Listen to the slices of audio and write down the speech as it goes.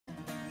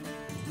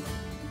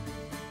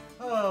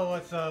Oh,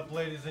 what's up,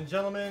 ladies and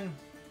gentlemen?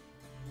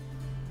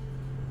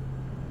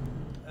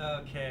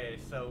 Okay,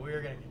 so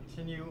we're going to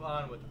continue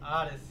on with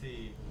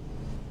Odyssey.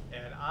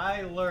 And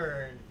I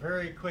learned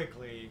very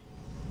quickly,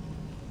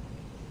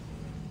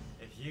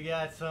 if you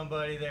got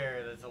somebody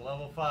there that's a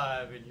level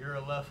 5 and you're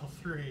a level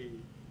 3,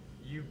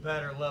 you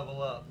better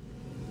level up.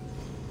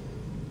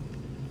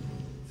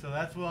 So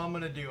that's what I'm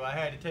going to do. I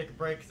had to take a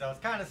break because I was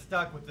kind of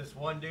stuck with this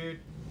one dude.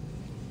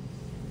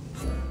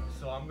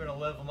 So I'm going to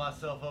level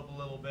myself up a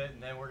little bit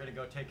and then we're going to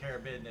go take care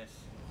of business.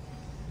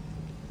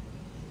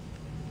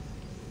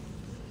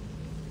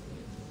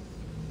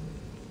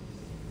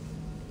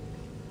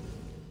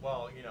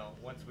 Well, you know,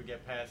 once we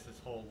get past this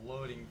whole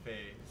loading phase.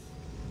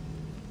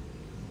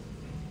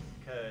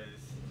 Because,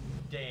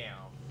 damn.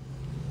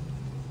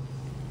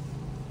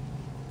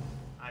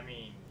 I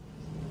mean,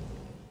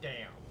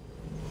 damn.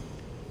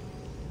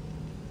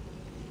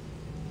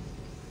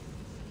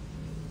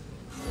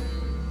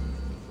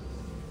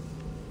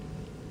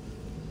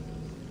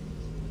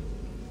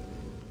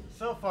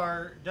 So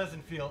far,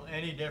 doesn't feel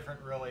any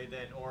different really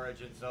than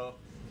Origins though.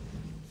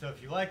 So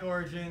if you like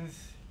Origins,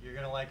 you're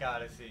gonna like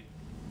Odyssey.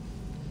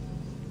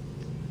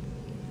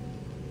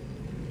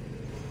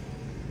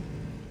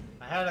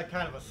 I had a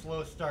kind of a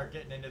slow start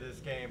getting into this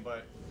game,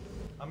 but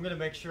I'm gonna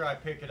make sure I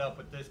pick it up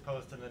with this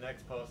post and the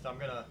next post. I'm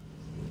gonna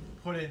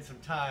put in some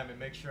time and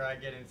make sure I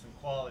get in some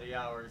quality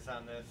hours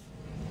on this.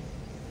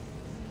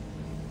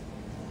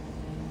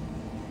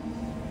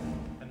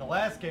 And the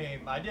last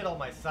game, I did all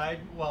my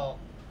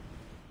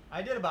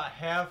I did about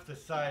half the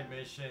side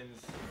missions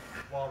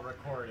while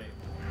recording.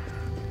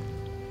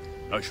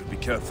 I should be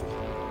careful.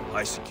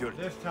 High security.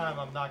 This time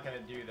I'm not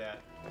going to do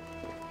that.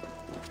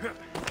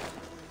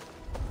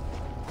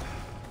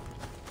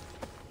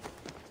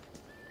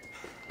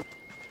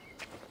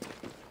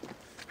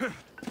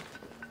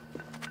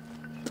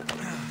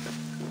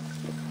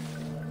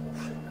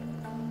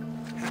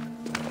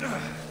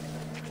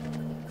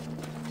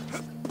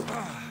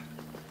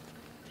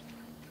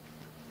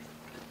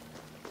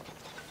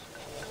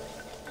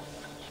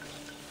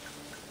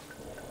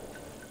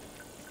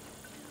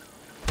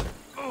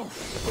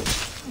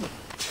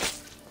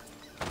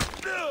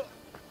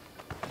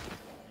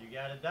 You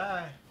gotta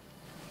die.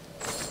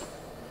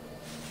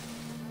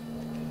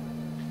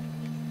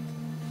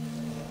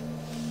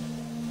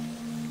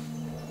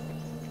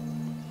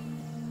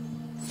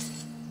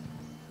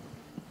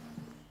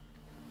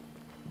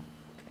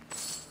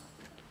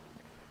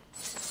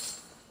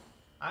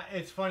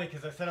 It's funny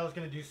because I said I was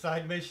going to do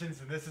side missions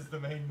and this is the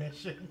main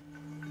mission.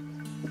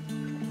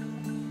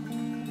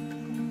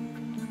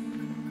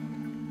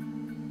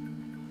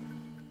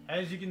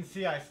 As you can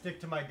see, I stick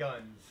to my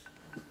guns.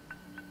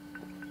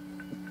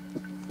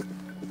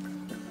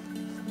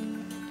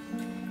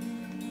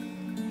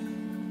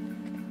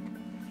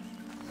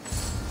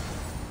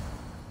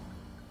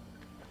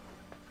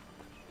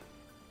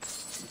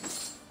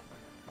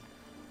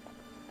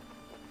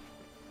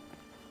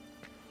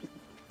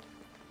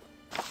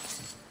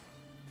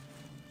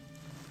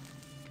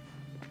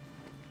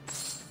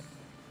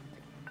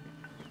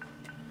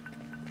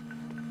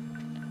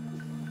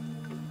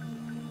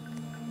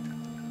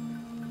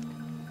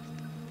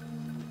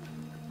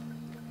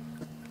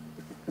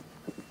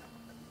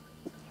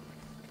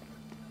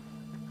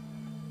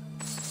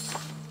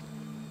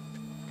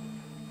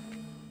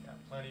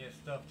 Plenty of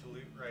stuff to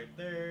loot right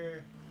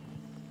there.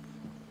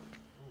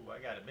 Ooh, I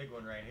got a big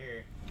one right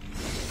here.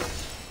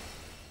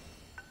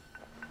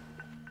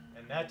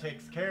 And that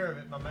takes care of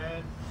it, my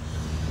man.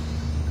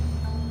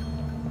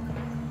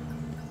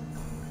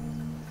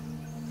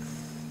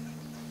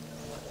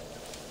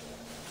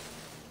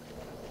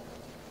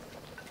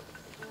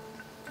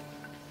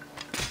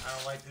 I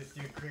don't like this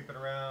dude creeping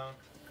around.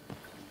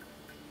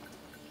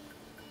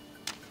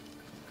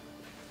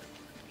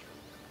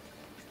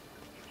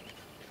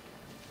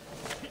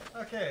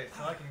 Okay,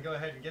 so I can go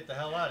ahead and get the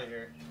hell out of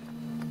here.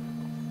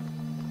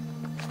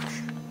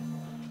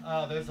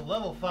 There's a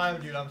level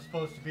 5 dude I'm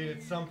supposed to beat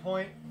at some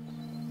point.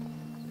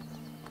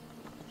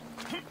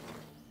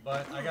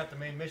 But I got the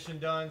main mission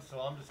done, so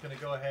I'm just going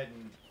to go ahead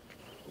and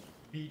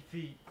beat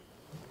feet.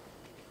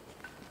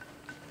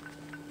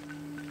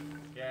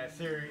 Yeah,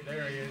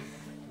 there he is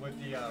with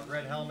the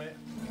red helmet.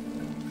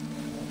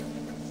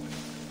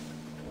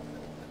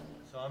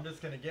 So I'm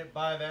just going to get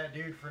by that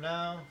dude for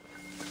now.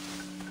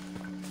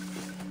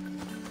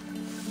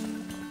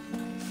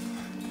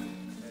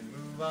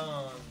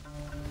 On.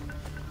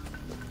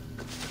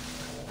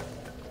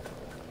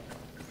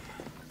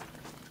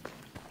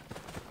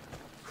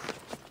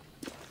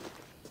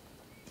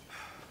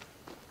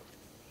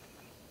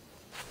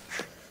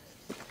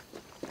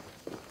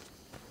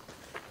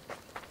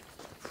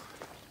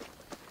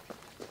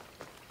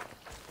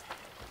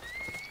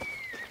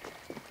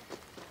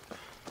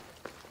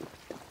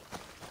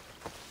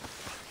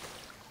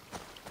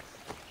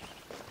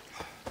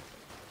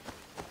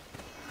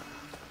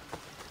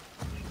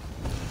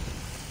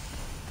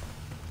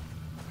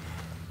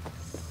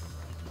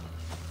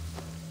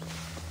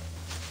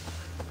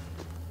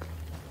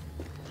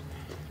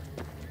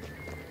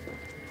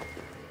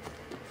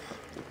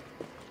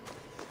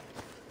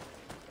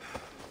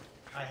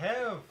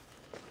 have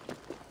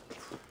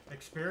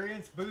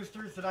experience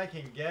boosters that I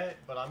can get,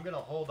 but I'm gonna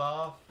hold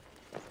off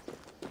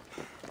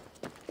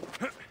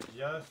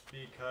just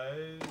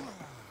because.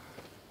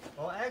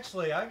 Well,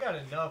 actually, I got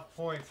enough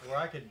points where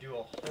I could do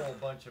a whole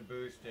bunch of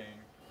boosting.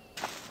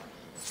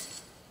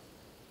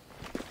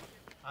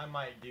 I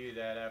might do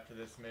that after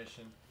this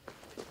mission.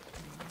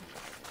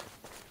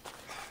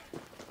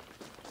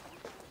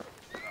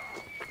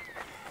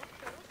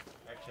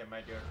 Actually, I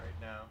might do it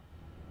right now.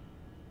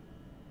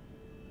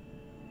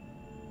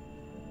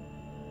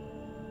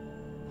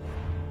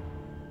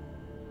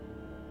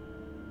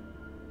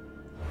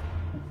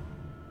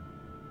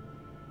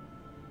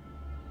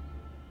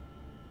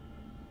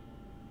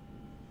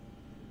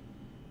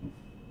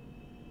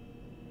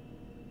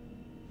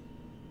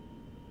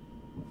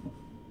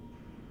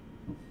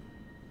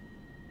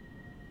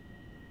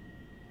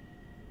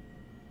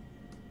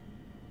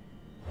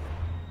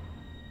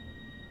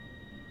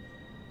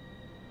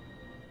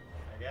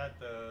 Got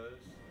those.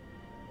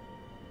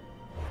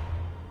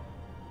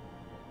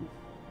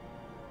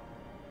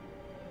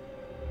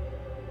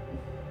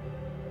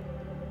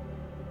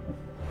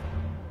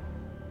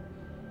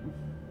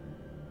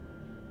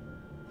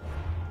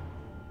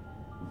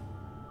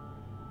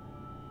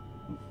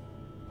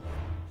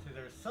 See,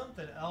 there's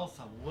something else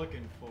I'm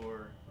looking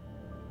for.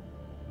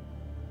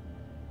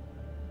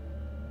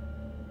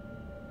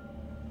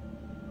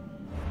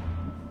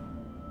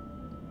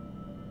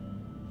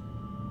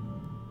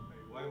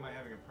 Why am I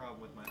having a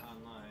problem with my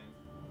online?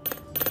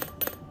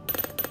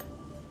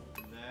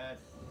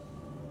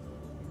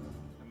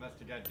 I must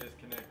have got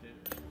disconnected.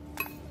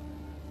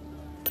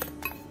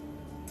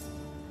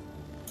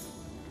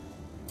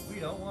 We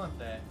don't want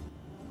that.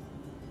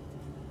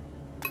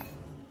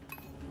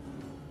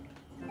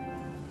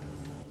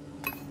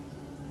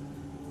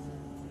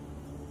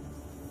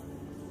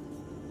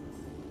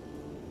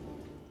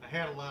 I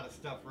had a lot of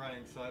stuff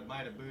running, so it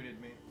might have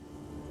booted me.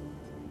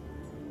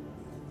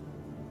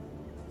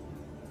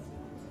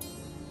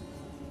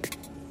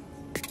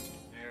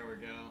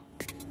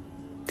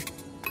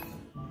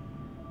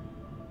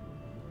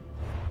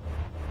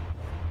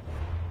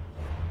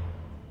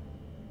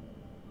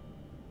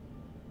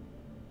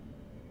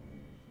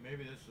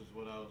 Maybe this is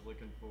what I was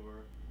looking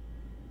for.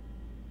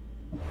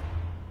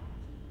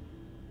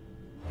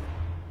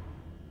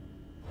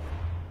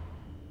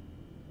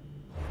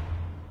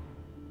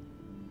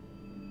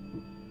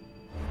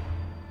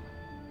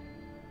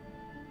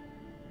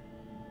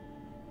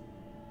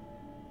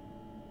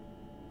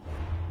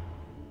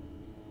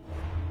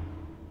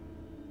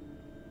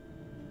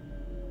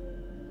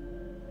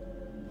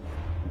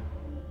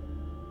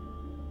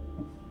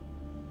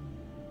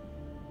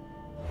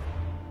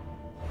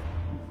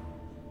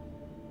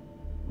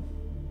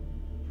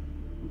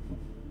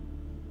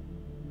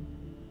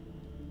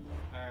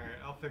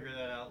 I'll figure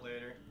that out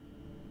later.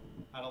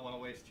 I don't want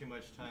to waste too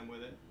much time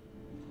with it.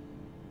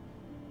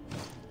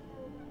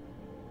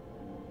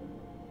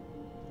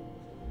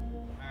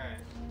 Alright,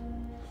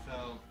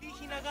 so... Where's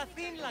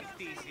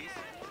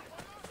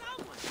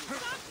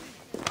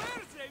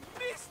a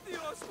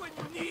Mystios when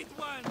you need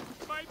one?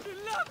 My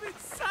beloved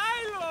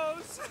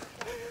silos!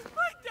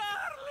 My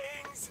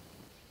darlings!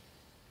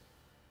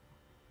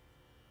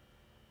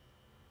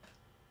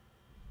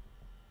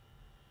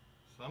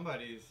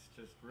 Somebody's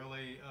just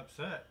really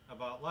upset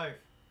about life.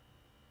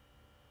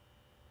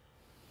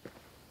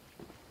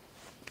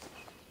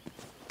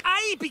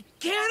 Aye, be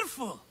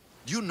careful!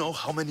 Do you know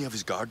how many of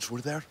his guards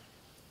were there?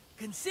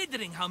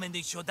 Considering how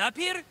many showed up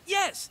here,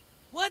 yes.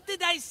 What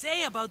did I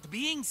say about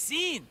being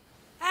seen?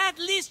 At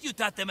least you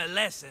taught them a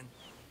lesson.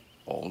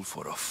 All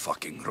for a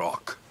fucking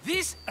rock.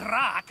 This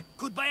rock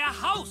could buy a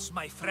house,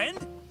 my friend.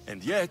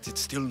 And yet,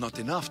 it's still not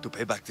enough to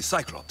pay back the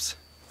Cyclops.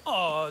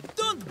 Oh,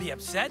 don't be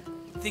upset.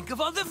 Think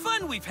of all the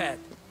fun we've had.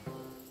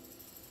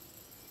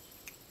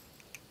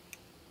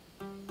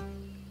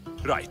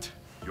 Right.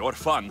 Your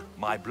fun,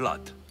 my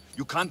blood.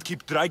 You can't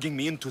keep dragging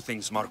me into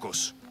things,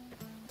 Marcos.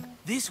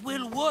 This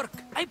will work,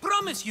 I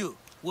promise you.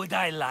 Would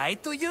I lie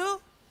to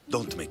you?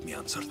 Don't make me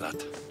answer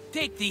that.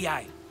 Take the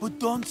eye, but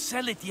don't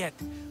sell it yet.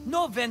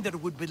 No vendor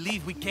would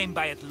believe we came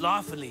by it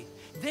lawfully.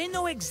 They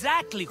know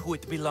exactly who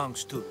it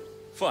belongs to.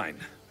 Fine.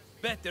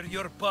 Better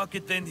your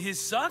pocket than his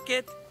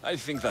socket. I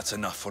think that's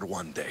enough for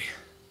one day.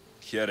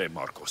 Here,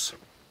 Marcos.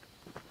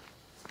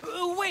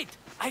 Wait!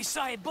 I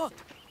saw a boat.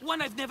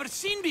 One I've never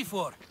seen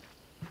before.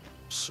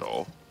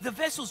 So? The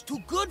vessel's too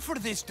good for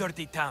this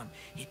dirty town.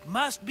 It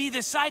must be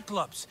the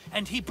Cyclops,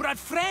 and he brought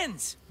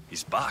friends.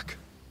 He's back.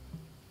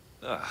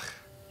 Ugh.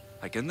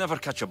 I can never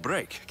catch a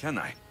break, can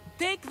I?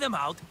 Take them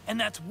out, and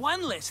that's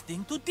one less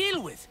thing to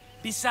deal with.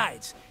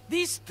 Besides,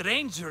 these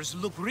strangers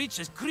look rich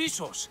as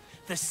Chrysos.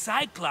 The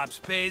Cyclops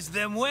pays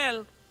them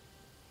well.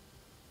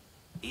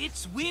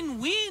 It's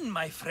win-win,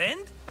 my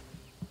friend.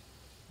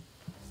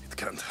 It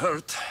can't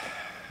hurt.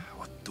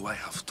 What do I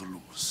have to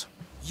lose?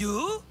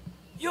 You?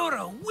 You're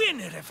a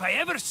winner if I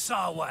ever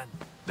saw one.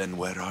 Then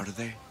where are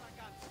they?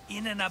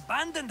 In an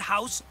abandoned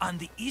house on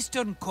the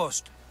eastern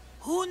coast.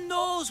 Who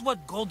knows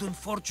what golden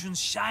fortunes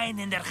shine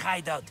in their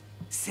hideout?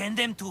 Send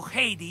them to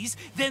Hades,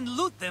 then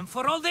loot them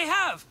for all they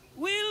have.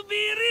 We'll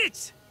be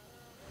rich!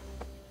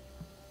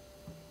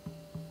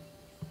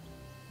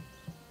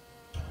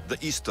 The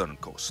eastern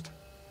coast.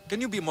 Can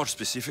you be more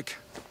specific?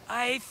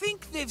 I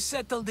think they've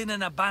settled in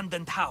an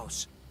abandoned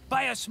house,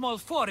 by a small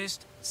forest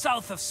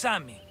south of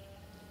Sami.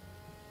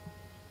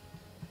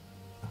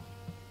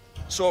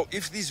 So,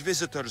 if these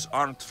visitors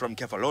aren't from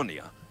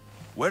Kefalonia,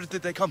 where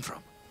did they come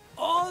from?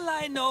 All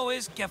I know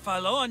is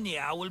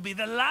Kefalonia will be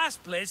the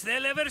last place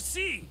they'll ever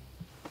see.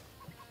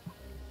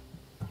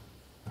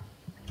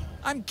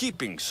 I'm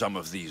keeping some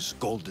of these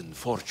golden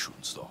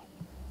fortunes, though.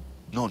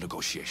 No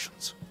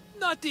negotiations.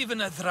 Not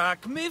even a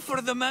drachme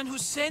for the man who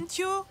sent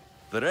you?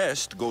 The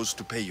rest goes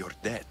to pay your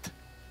debt.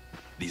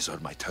 These are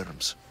my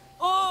terms.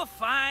 Oh,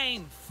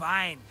 fine,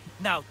 fine.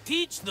 Now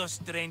teach those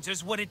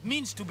strangers what it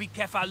means to be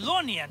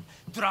Kefalonian.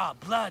 Draw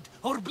blood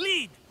or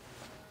bleed.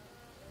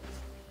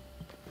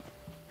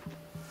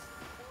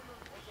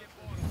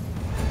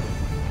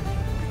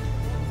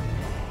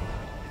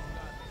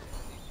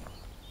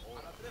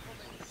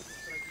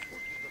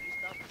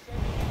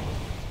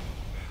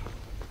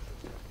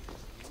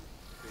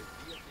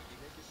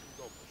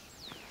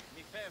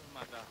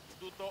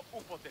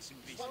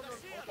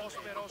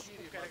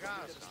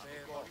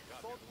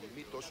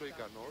 Μη τόσο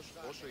ικανός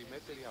όσο οι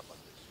μέτεροι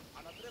άπαντες.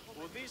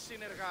 Ουδής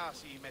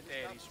συνεργάσει η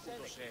μετέρης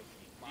ούτως έχει.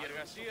 Η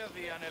εργασία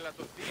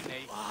διανελατωθεί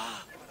νέοι.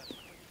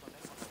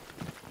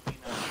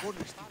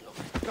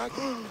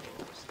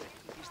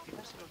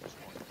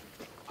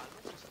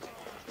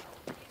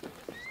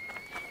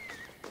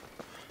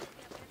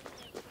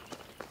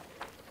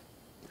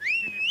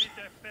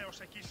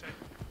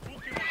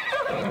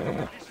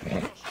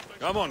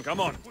 Come on, come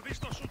on.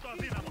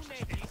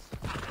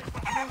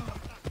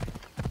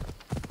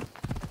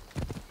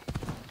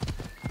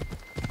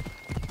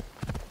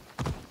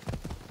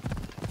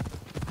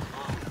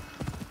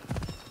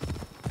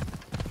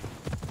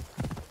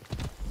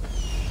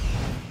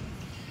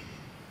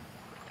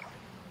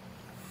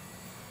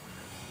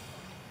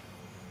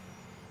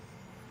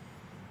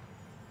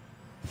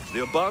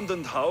 The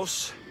abandoned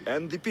house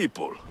and the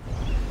people.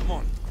 Come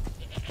on.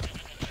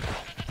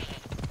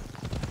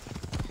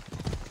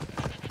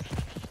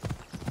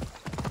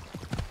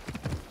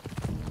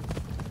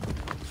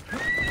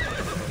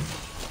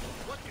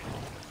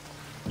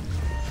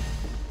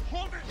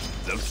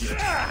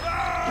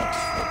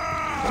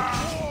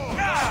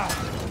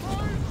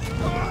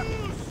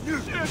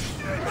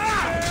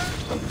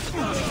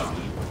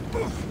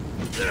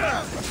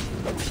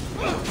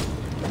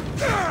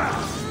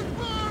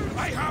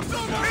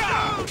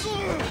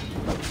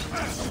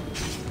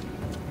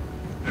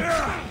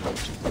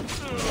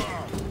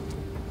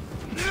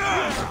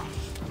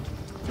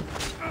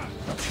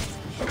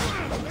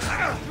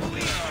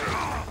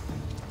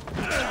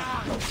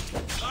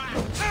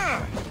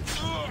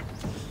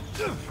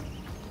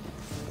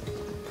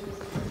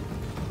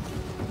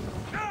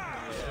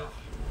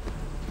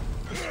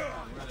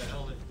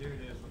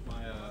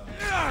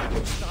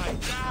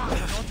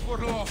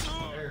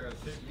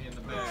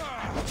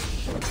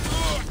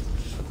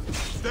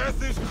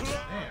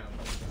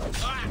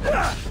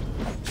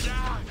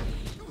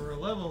 For a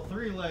level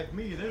 3 like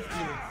me, this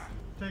dude's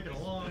taking a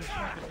long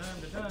fucking time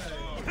to die.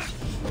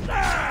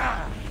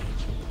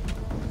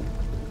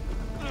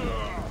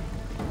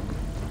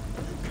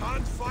 You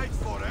can't fight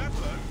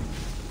forever.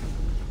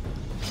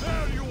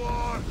 There you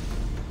are.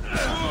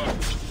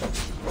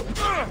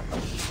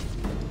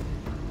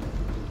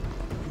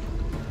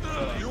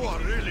 You are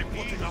really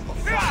putting up a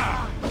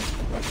fight.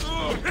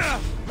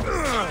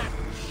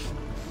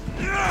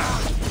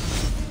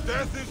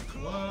 Death is close.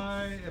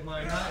 Why am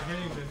I not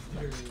hitting this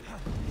dude?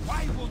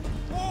 Why won't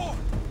war?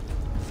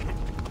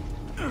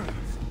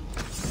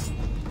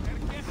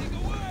 They're getting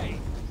away.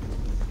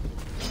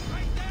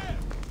 Right there.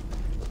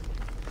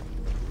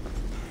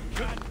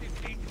 Can't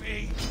defeat me.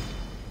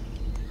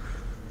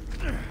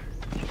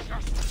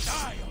 Just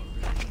die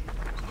already.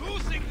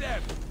 Losing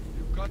them.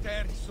 You've got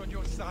Eris on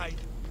your side,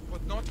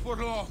 but not for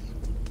long.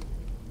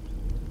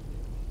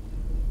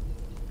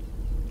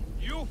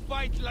 You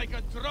fight like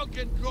a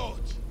drunken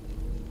goat.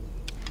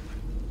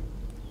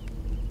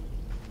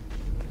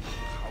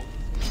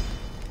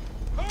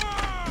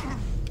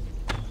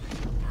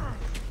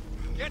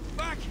 Get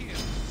back here,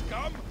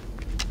 scum!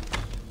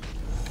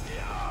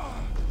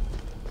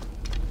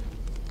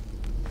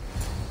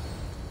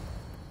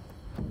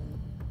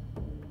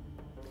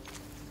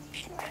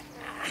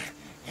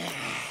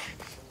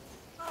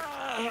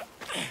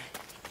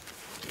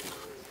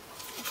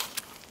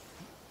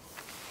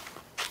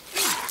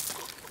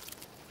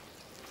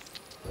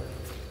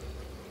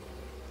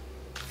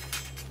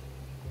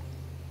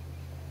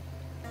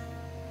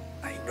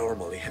 I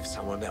normally have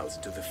someone else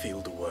do the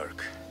field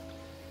work.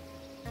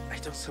 I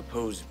don't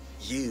suppose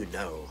you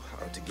know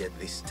how to get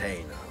this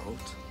stain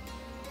out?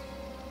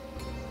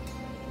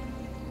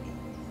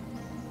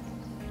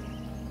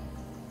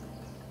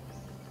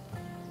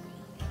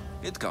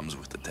 It comes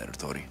with the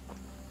territory.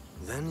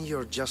 Then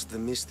you're just the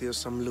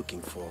Mystios I'm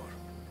looking for.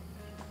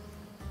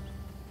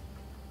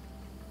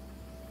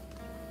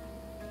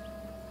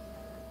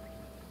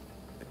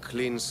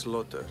 Clean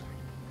slaughter.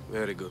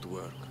 Very good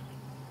work.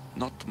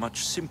 Not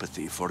much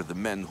sympathy for the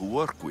men who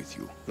work with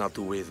you. Not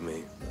with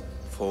me.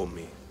 For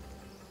me.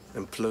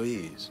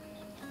 Employees.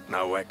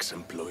 Now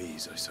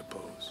ex-employees, I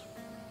suppose.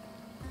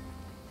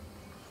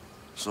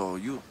 So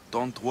you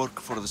don't work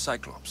for the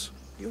Cyclops?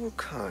 Your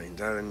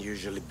kind aren't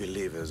usually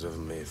believers of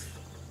myth.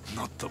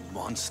 Not the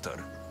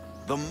monster.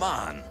 The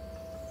man.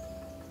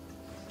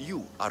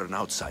 You are an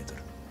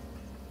outsider.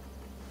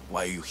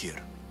 Why are you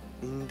here?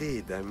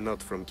 Indeed, I'm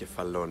not from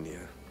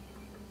Kefalonia.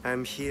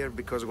 I'm here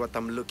because what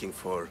I'm looking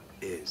for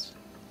is.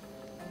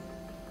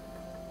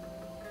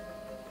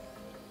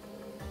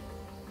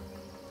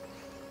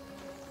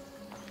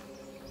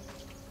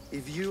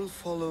 If you'll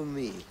follow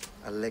me,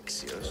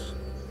 Alexios.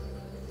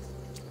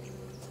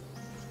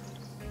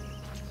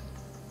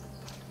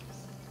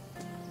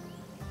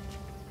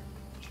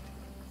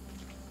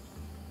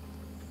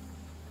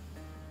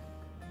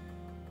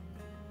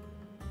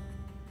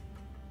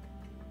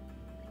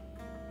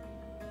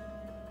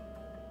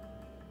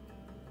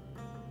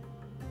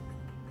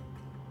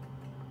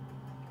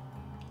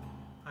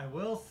 I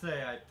will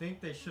say, I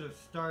think they should have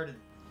started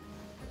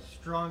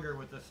stronger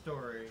with the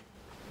story.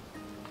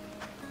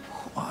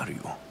 Who are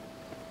you?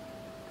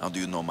 How do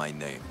you know my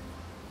name?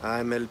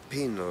 I'm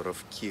Elpinor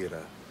of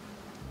Kira.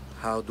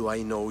 How do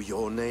I know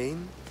your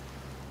name?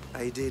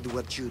 I did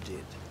what you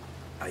did.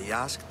 I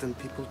asked and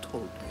people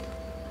told me.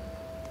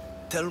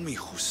 Tell me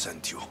who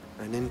sent you.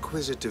 An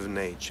inquisitive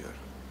nature.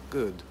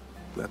 Good.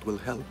 That will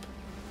help.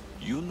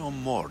 You know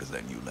more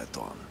than you let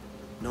on.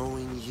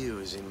 Knowing you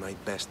is in my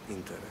best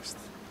interest.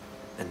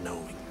 And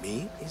knowing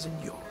me is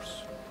in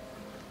yours.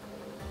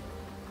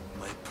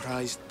 My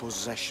prized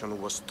possession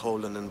was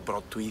stolen and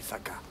brought to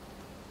Ithaca.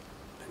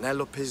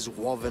 Penelope's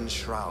woven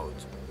shroud.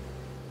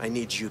 I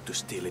need you to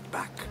steal it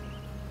back.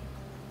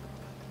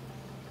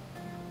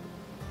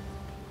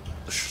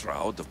 The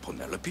Shroud of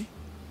Penelope?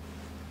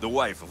 The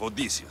wife of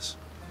Odysseus?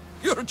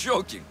 You're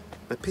joking!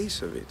 A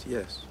piece of it,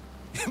 yes.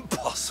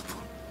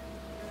 Impossible.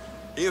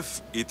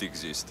 If it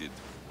existed,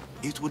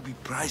 it would be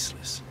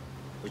priceless.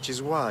 Which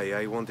is why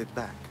I want it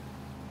back.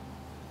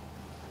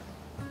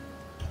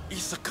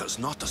 Ithaca's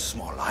not a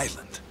small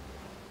island.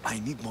 I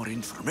need more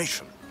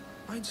information.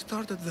 I'd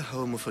start at the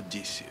home of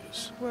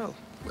Odysseus. Well,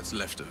 what's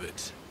left of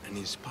it. An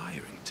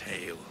inspiring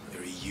tale. A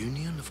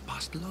reunion of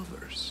past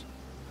lovers.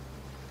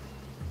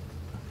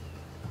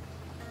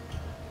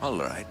 All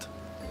right.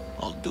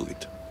 I'll do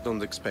it.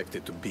 Don't expect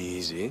it to be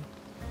easy.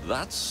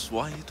 That's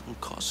why it will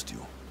cost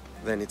you.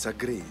 Then it's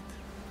agreed.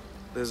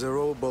 There's a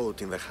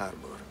rowboat in the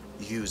harbor.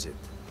 Use it.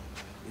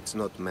 It's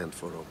not meant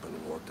for open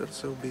water,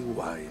 so be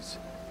wise.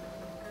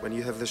 When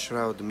you have the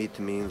shroud, meet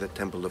me in the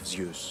Temple of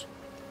Zeus.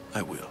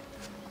 I will.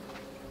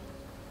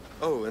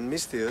 Oh, and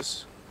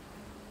Misthios,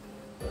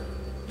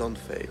 don't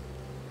fail.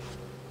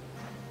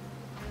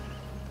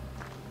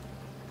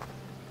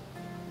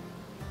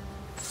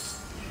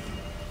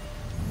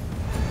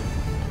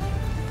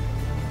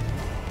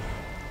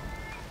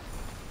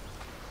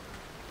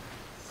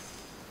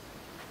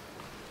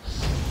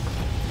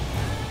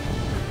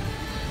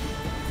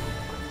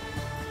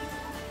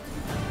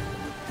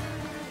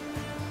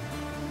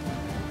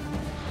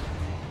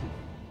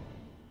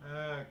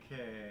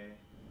 Okay.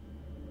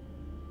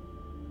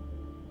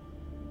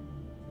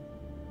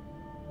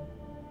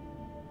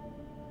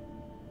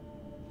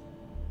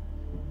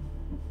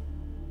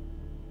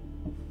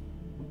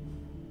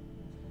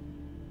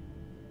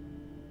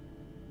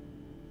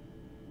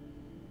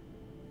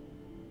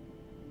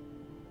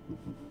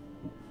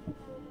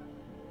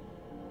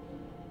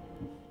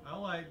 I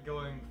like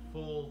going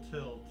full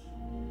tilt.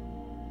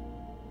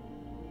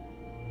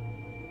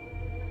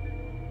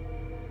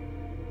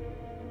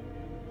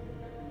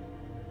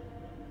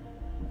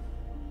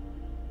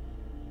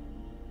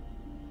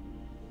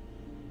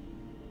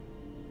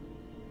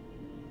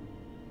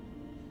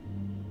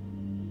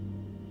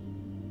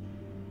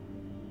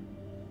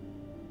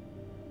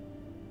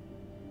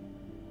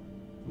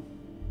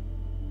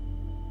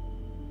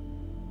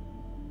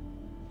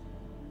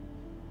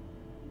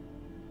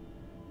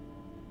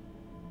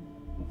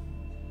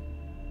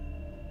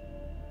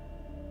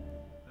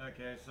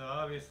 Okay, so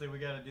obviously we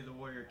gotta do the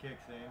warrior kick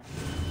thing.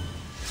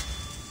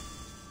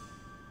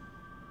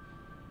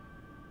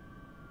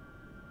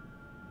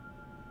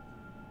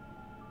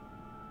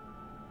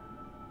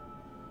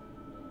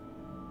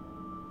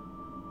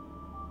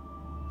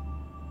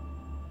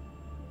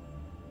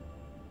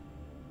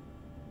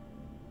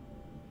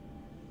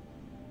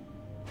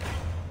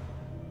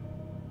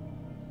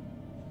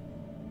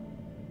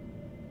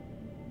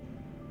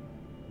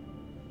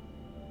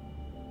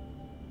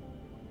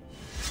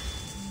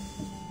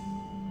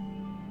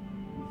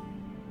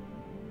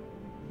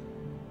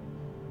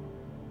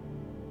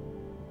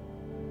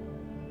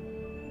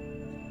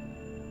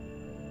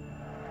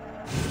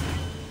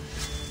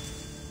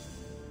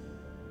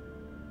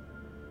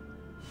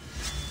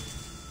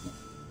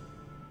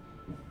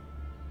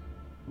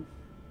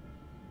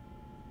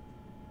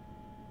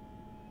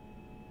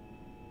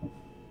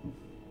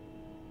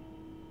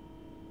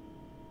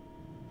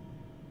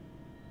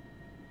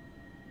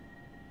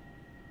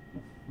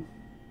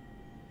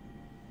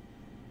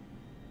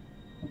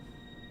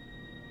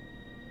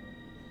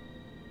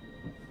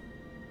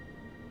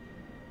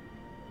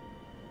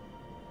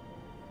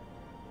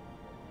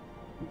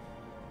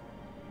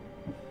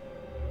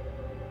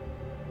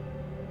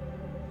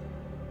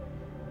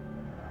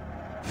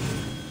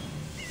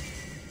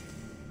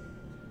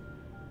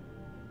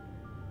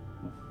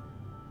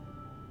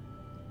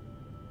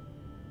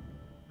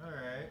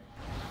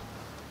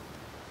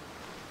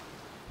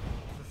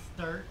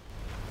 start.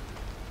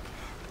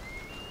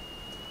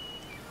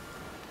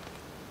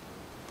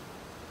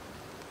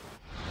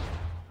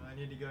 I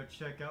need to go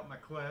check out my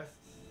quests.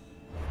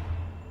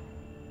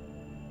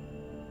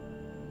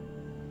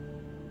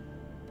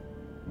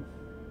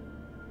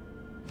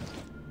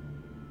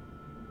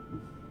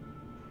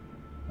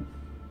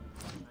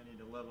 I need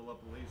to level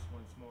up at least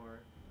once more.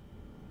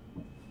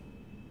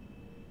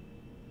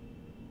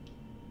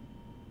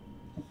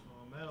 So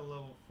I'm at a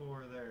level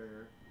 4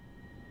 there.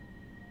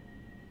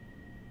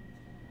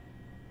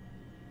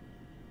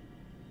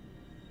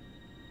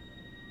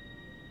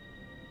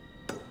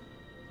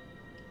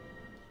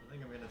 I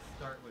think I'm going to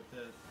start with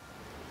this.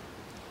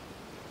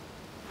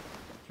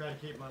 Try to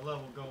keep my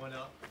level going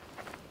up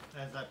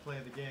as I play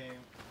the game.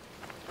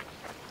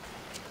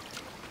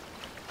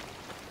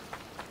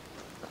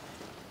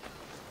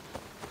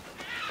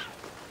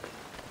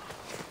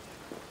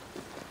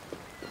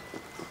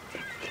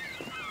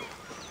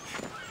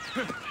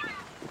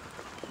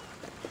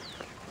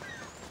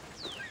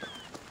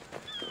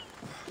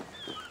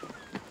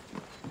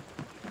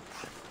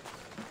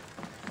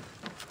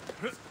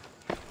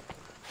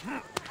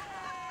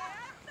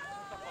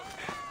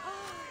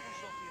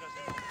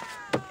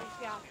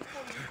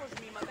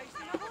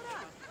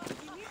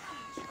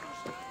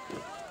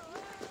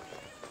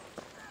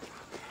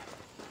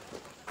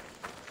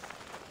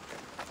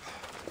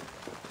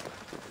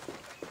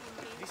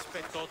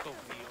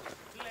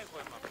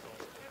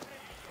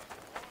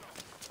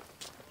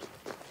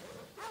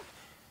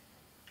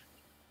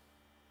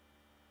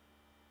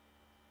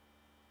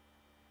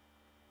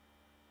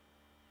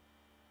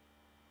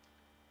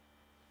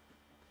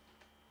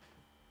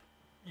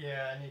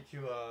 Yeah, I need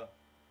to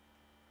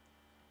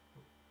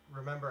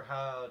remember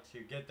how to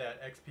get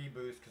that XP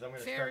boost because I'm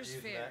going to start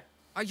using that.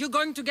 Are you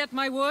going to get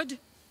my wood?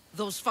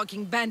 Those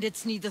fucking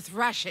bandits need a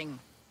thrashing.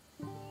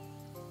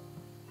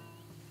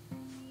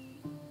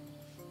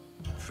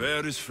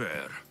 Fair is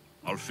fair.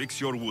 I'll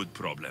fix your wood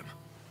problem.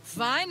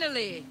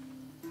 Finally!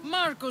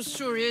 Marcos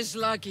sure is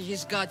lucky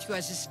he's got you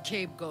as a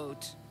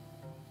scapegoat.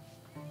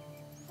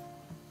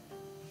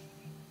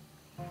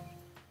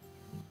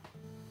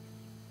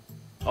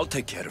 I'll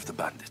take care of the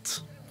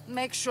bandits.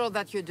 Make sure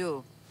that you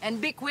do. And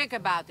be quick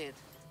about it.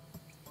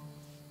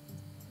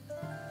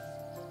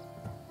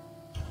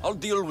 I'll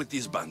deal with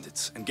these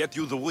bandits and get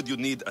you the wood you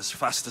need as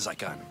fast as I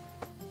can.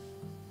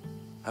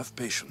 Have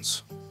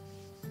patience.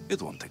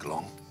 It won't take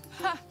long.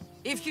 Ha!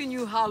 If you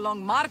knew how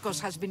long Marcos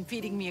has been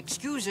feeding me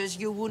excuses,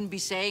 you wouldn't be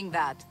saying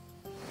that.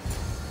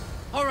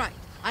 All right,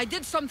 I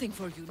did something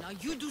for you. Now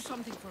you do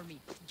something for me.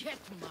 Get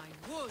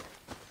my wood.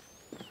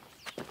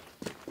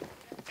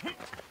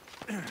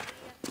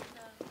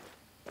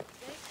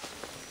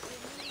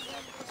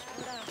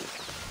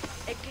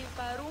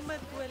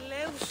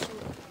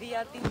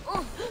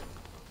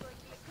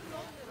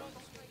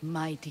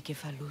 Mighty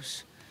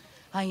Kephalus,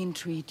 I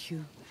entreat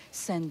you,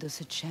 send us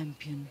a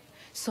champion,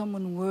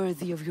 someone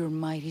worthy of your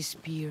mighty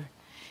spear.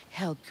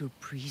 Help your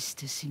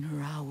priestess in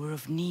her hour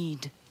of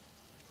need.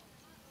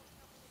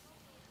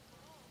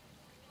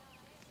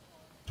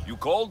 You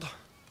called?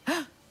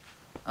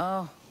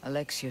 Oh,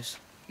 Alexius,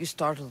 you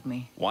startled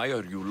me. Why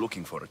are you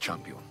looking for a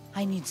champion?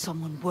 I need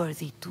someone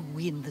worthy to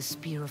win the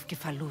Spear of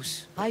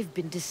Kephalus. I've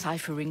been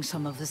deciphering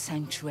some of the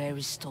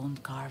sanctuary's stone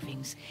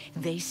carvings.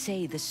 They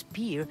say the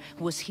spear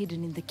was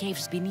hidden in the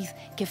caves beneath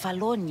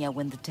Kefalonia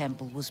when the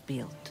temple was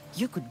built.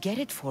 You could get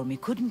it for me,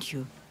 couldn't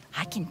you?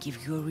 I can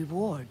give you a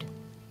reward.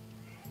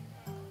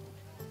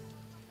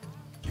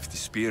 If the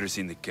spear is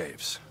in the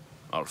caves,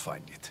 I'll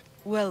find it.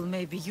 Well,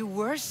 maybe you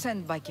were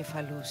sent by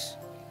Kephalus.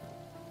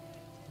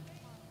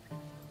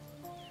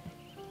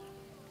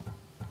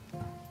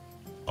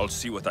 I'll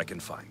see what I can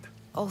find.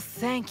 Oh,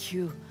 thank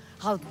you.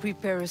 I'll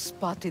prepare a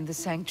spot in the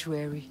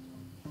sanctuary.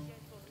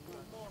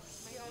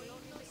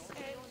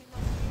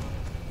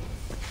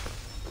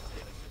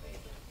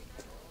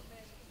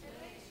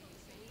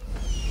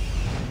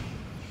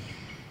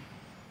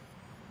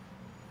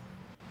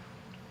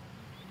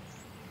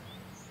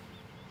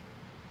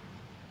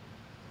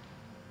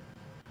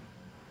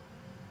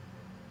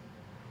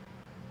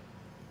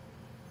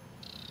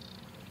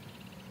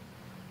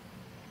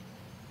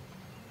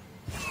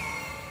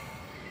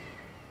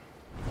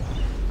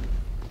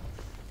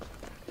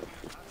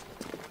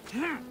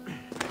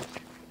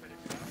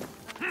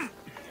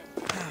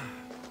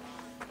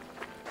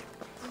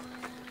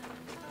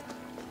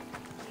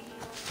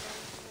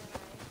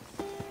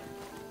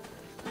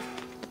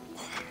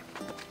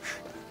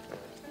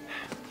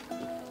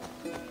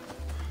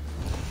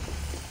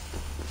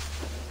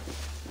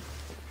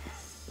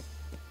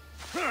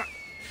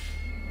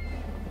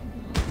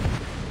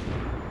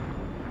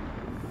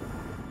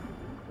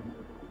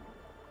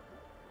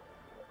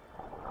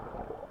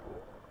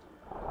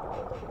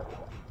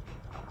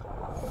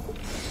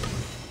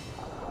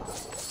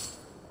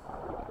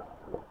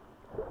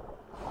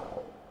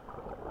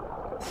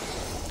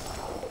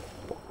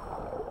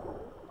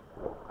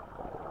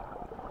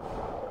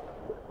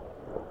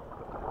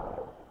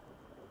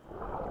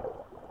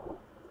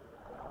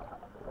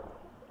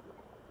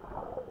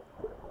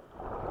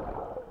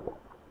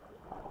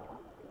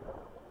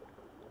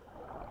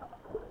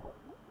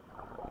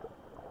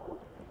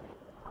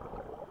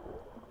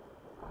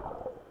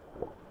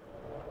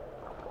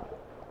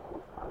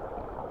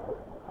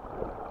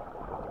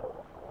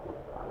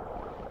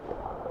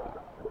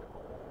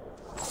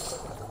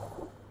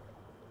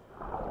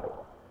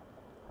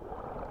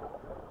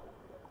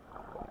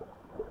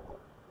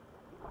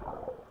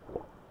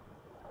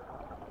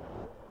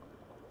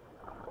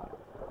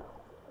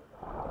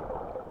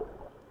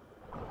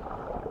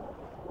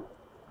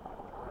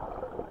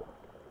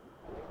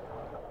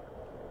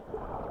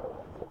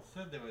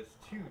 said there was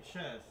 2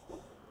 chests.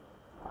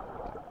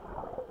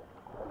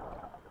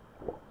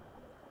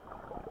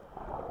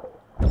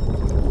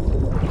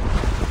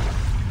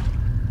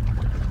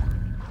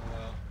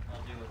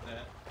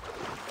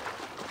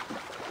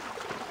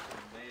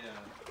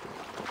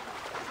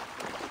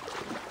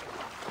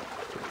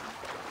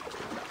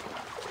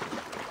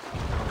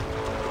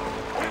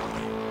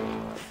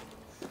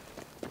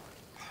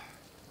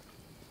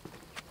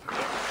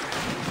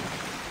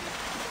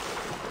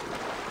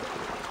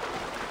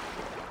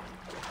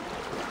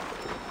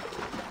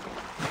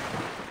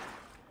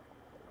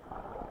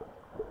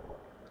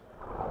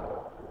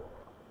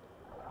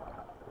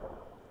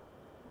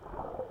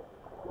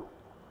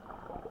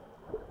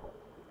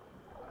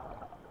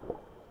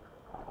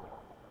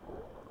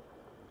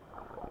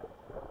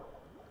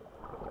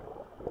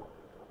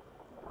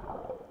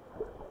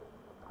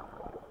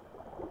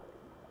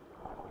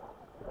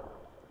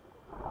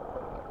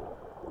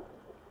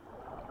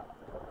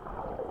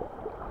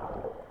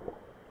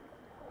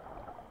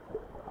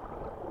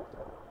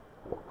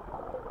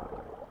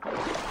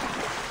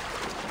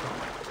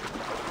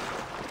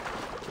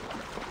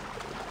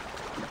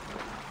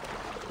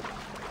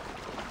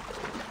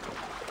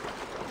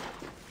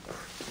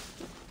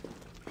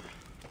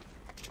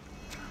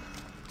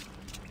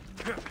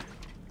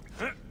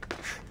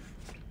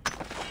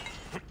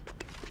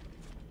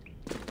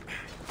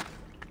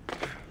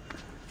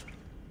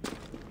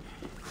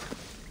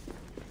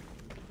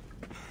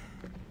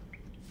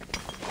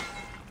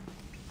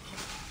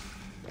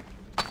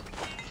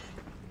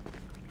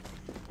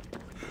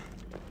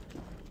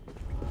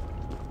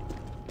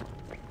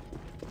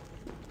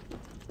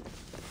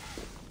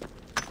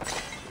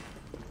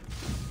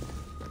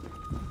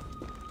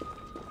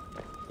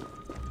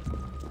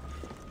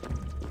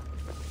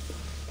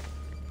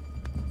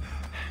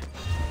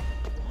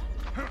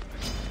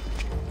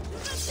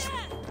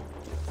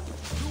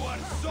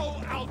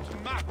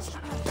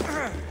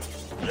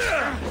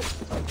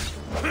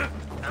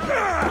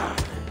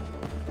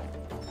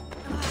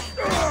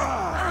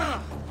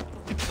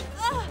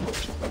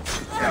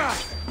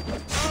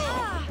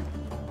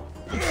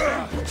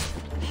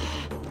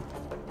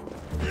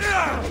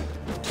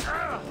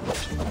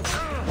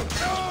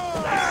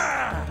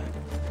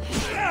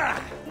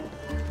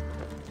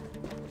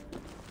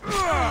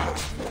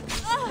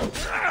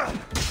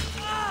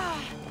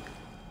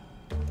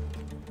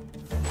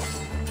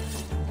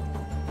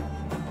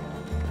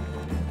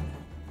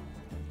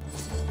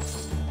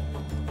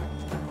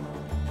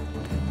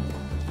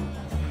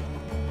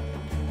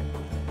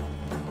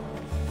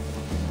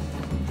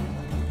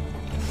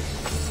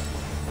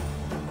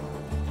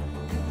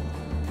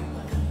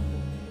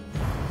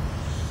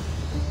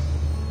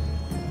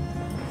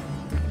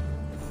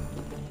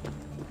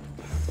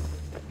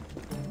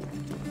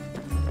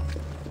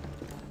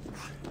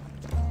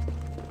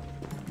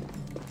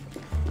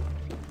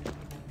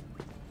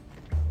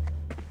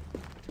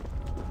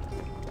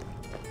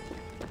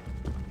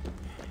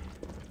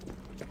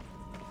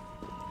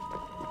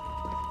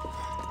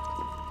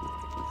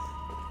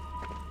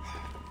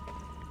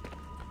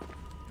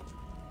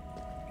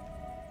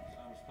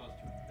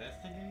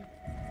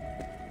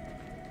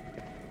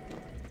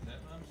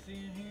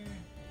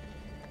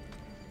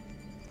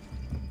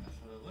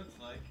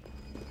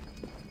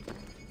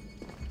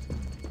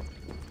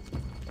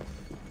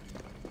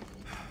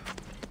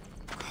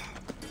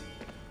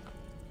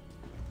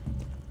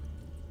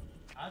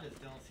 I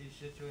just don't see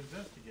shit to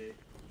investigate.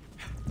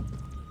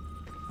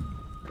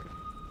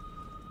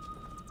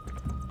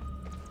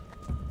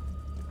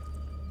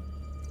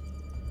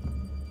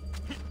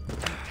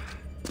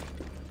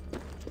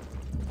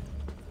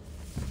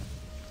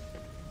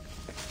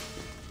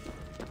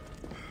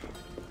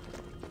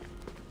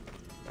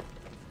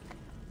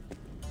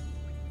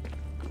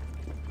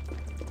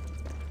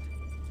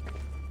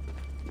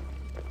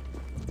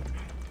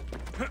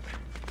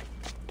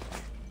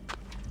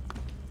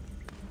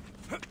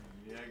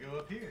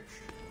 Here.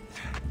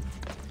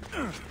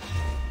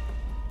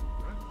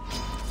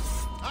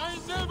 I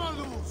never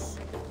lose.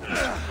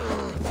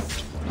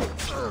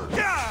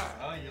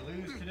 Oh, you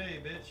lose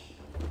today, bitch.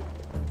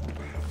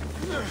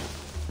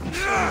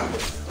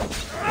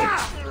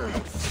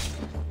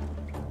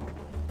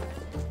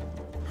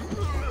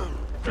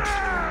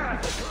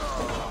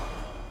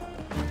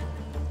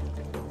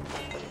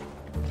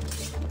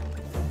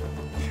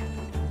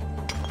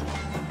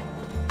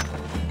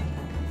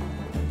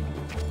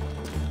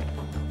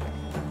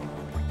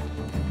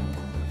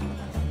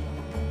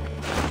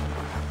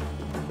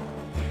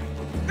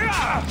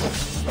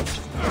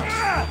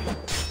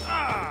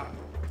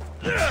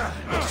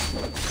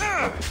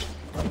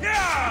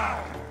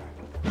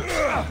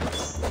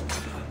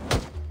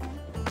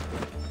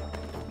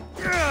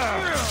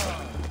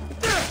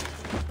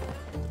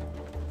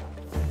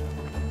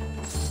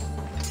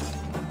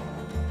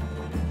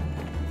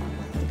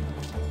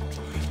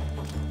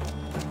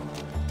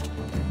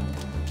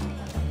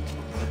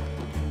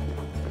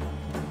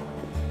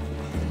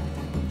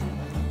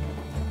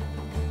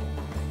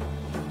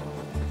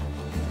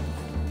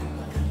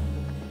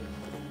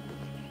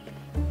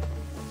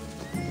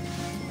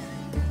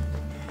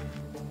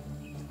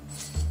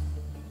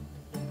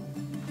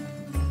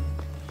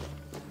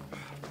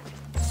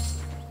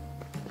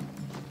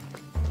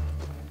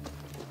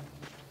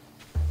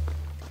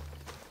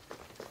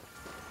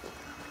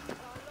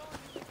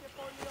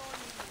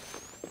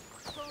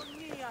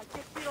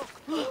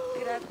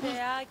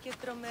 θεά και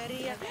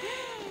τρομερία.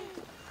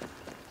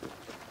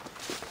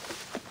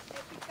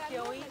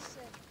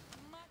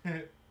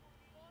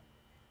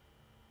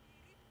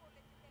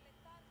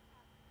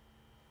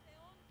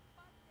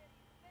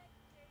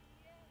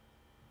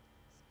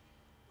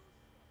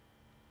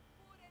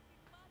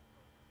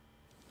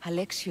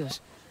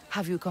 Alexios,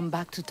 have you come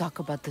back to talk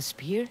about the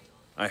spear?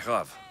 I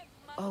have.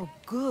 Oh,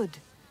 good.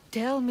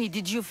 Tell me,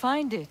 did you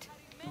find it?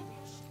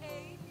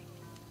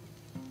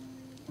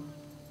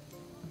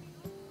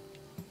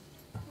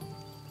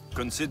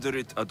 Consider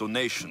it a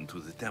donation to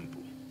the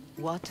temple.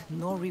 What?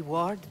 No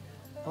reward?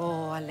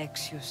 Oh,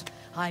 Alexios,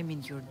 I'm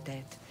in your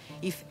debt.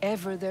 If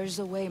ever there's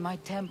a way my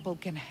temple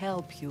can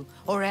help you,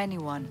 or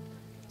anyone,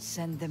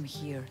 send them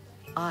here.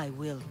 I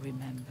will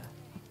remember.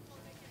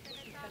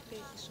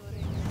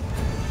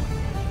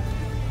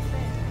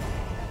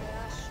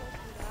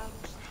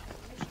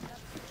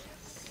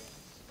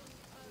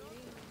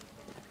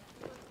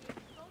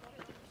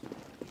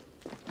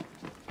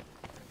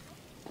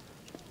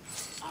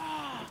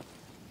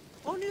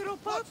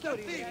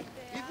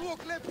 Idού ο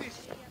κλέπτης!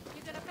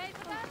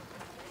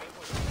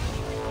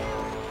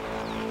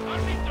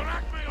 I'll make the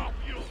rackman off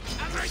you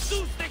and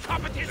reduce the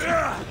competition!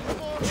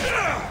 Oh,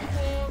 damn.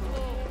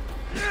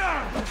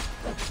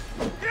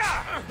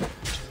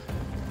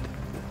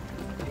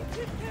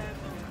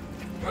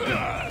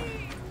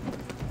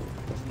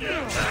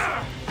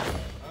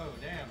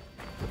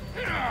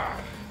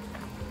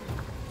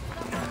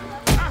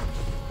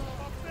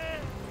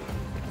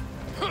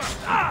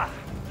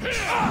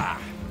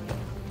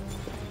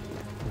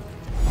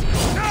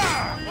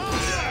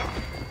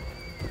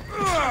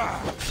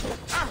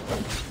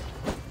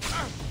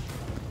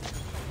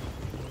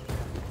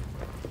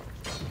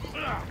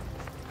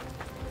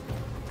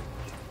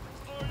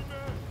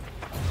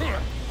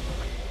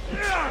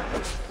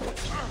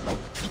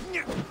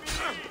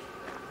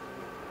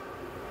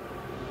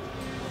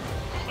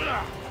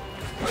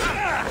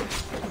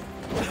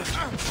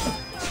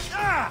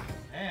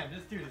 Damn,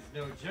 this dude is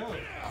no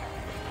joke.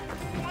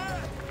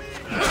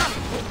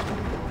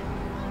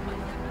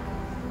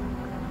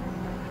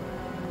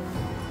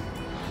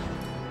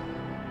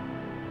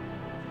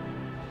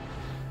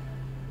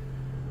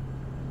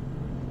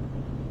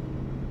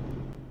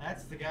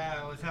 That's the guy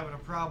I was having a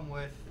problem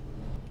with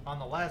on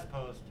the last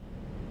post.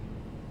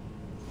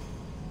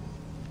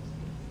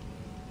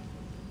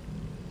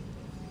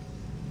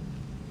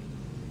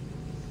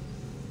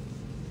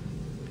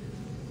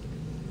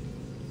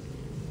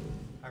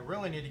 I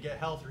really need to get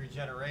health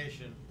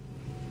regeneration.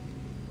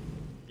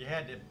 You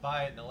had to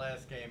buy it in the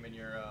last game in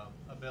your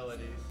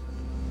abilities.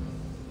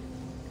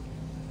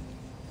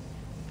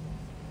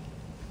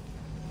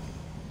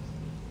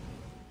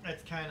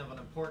 That's kind of an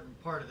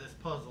important part of this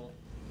puzzle.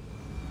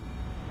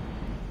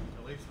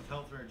 At least with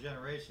health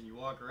regeneration, you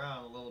walk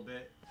around a little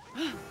bit,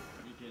 you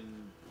can,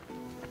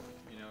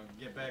 you know,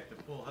 get back to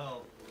full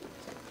health.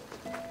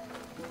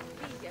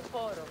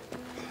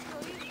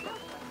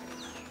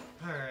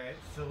 Alright,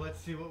 so let's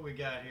see what we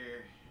got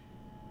here.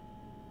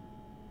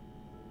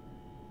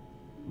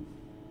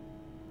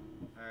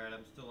 Alright,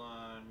 I'm still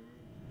on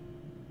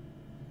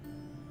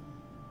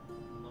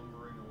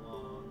lumbering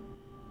along.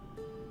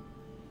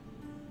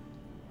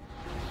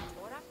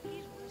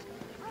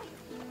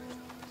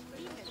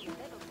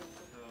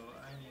 So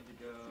I need to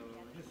go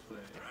this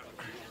way.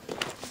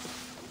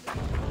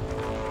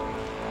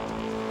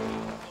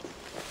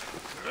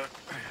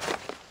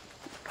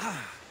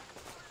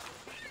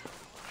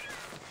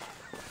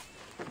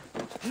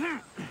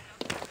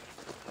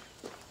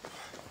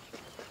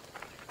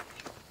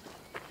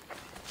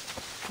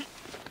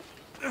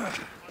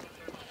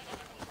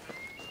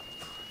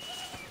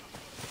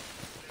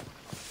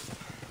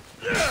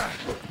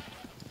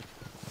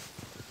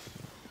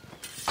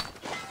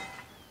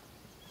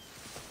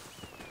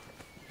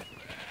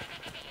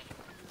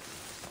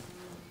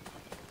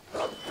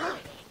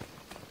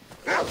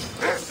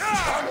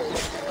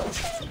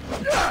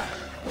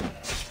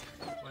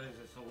 What is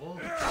this, a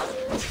wolf?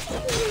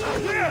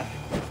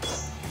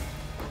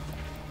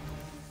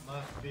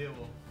 Must be a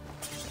wolf.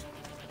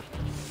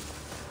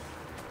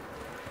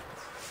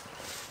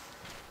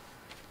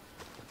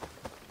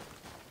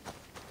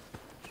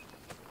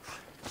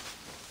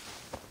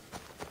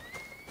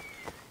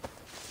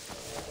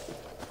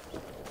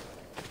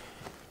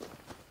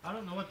 I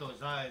don't know what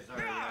those eyes are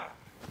yet.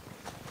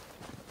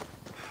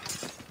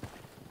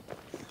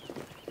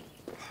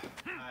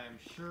 I'm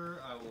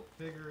sure I will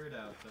figure it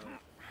out though.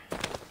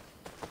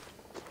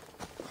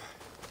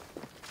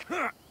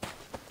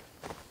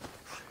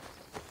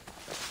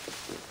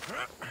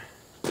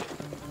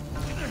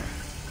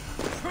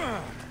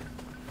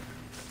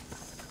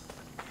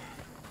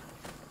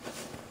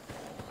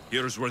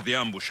 Here's where the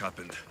ambush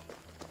happened.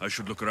 I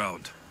should look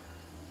around.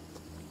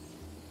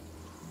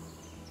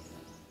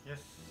 Yes,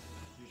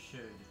 you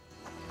should.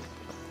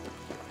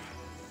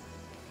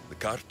 The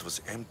cart was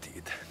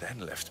emptied, then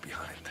left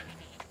behind.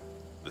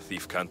 The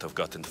thief can't have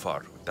gotten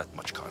far with that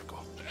much cargo.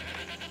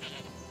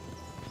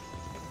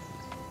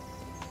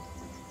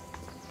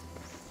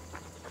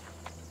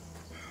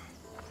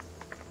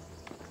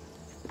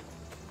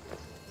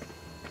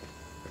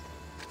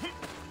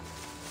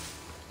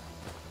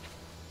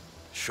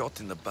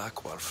 Shot in the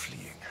back while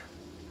fleeing.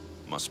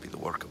 Must be the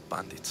work of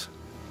bandits.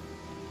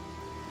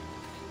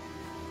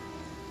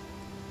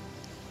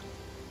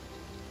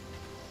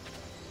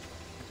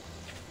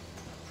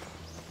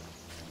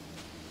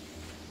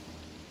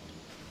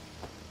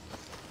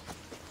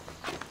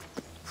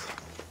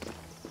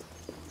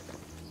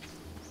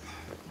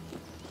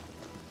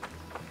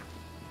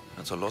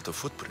 That's a lot of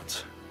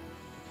footprints.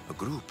 A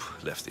group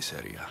left this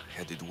area,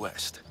 headed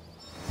west.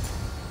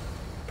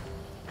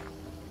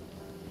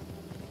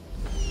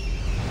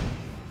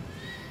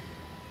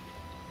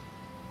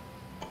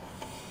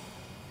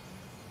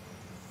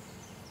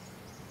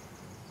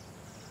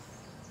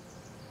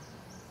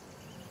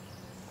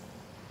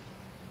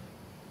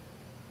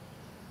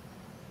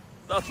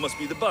 That must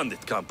be the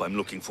bandit camp I'm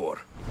looking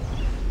for.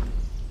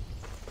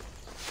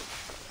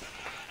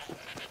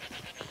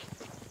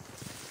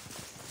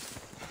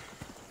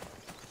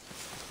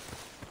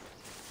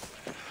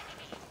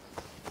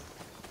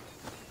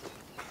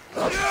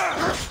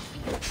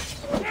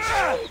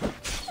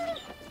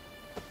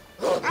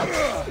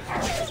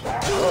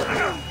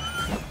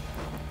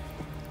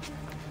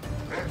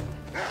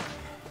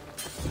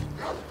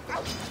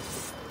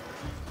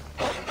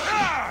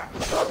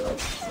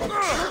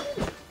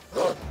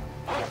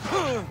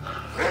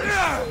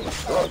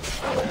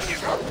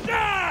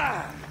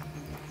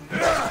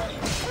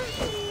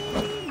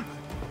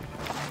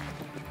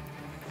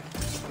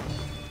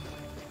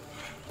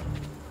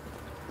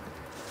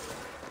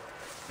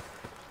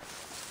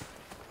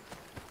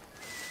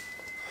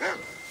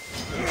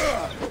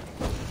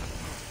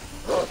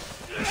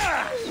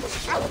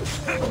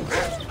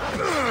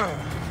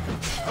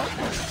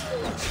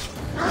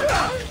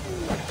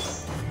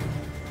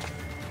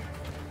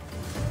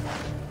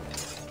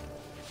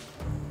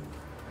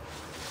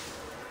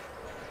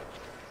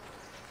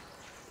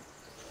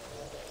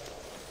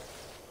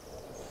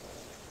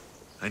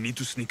 I need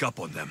to sneak up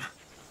on them.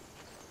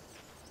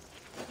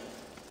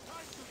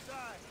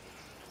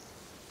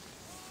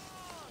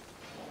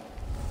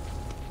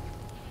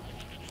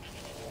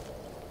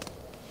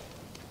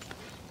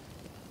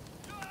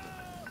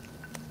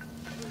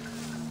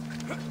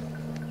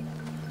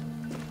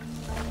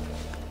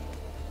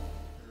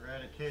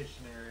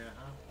 Eradication area,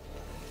 huh?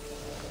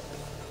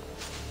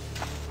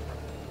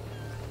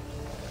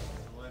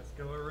 Let's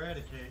go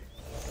eradicate.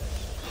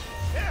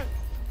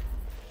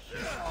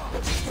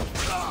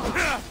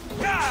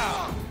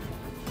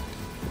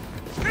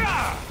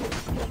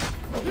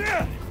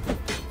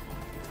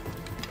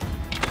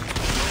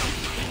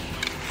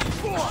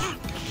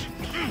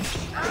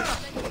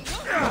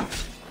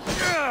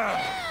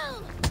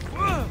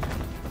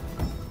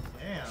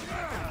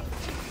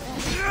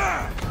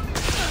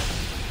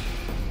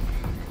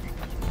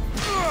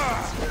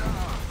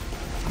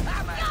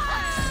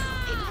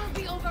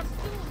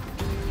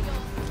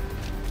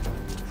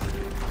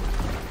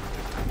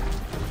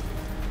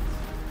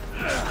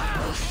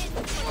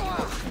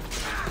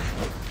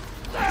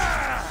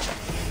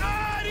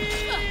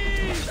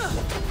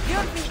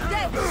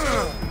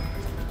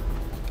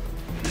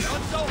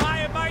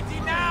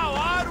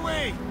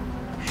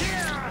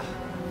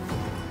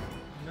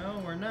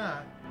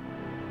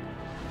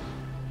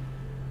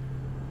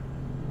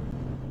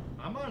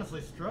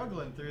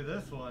 Struggling through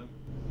this one.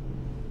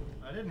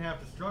 I didn't have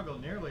to struggle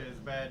nearly as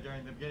bad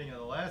during the beginning of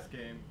the last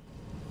game.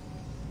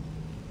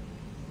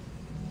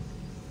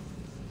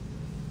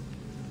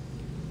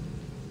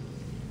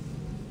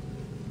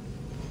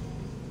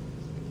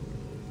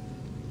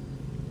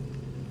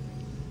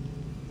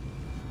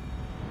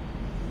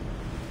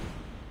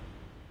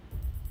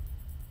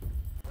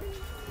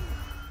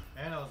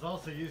 And I was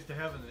also used to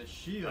having the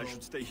shield. I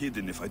should stay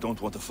hidden if I don't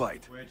want to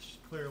fight. Which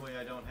clearly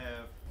I don't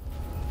have.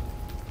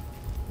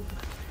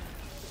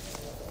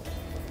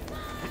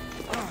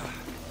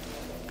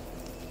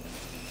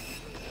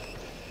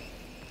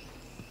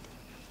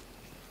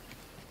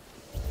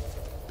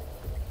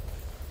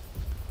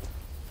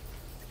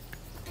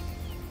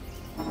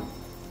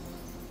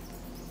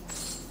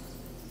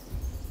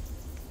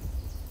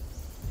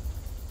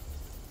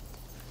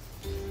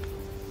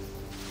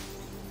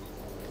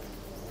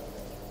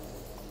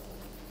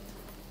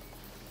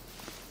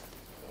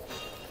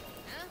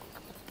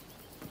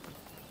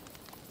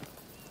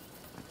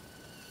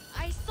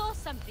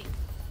 Something.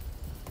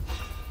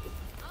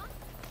 Huh?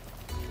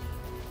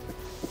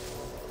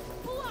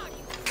 Who are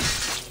you?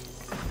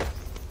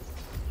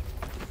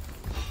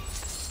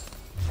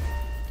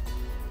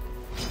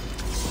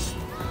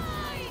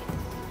 Hi!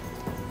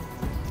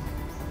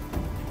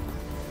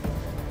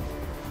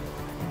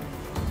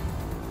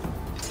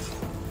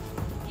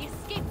 He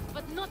escaped,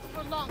 but not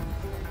for long.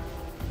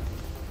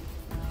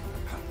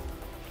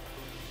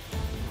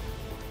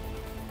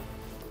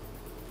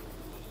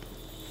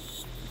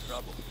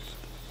 Trouble.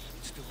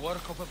 The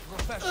work of a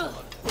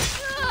professional.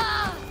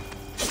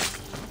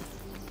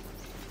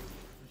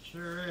 It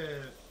sure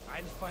is.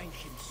 I'll find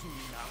him soon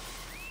enough.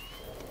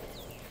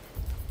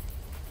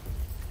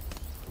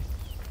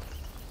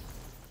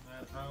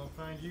 That's how I'll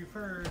find you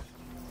first.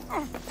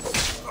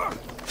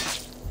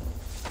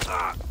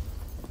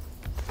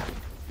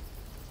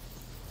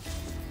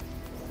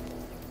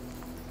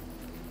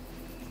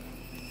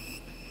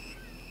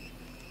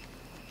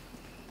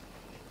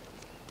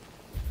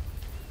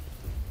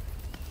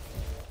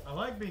 I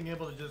like being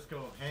able to just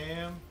go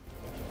ham,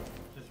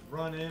 just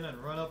run in and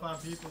run up on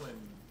people and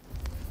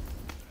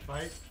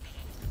fight.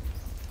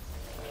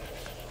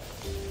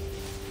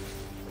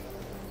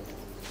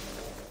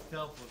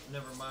 Stealth was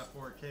never my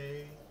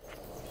forte.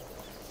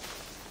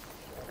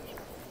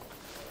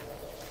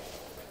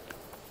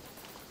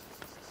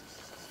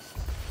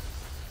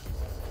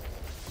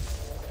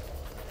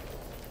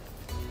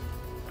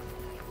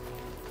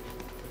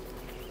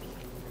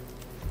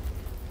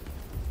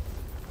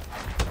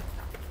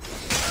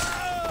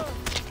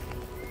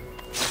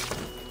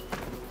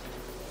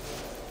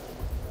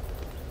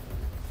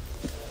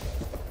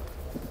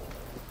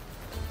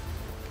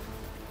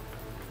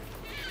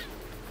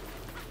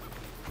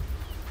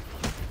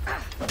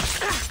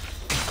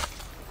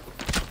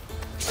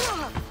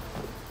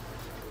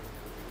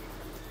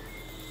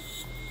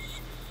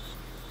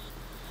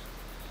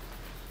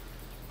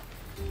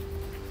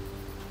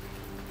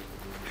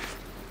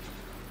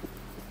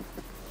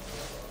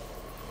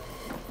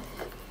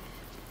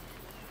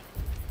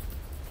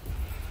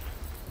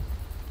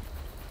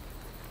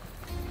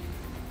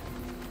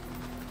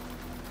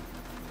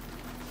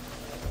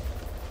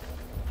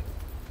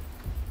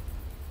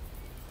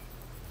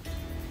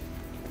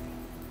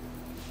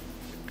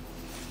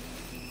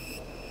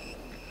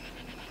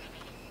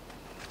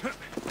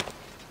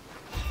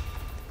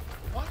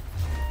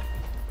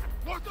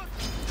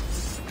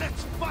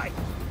 Let's fight!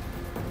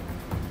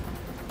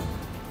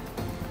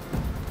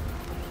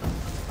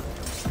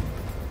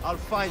 I'll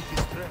find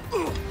this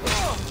treasure.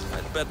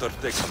 I'd better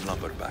take some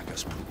lumber back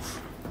as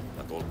proof.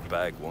 That old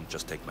bag won't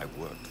just take my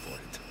word for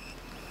it.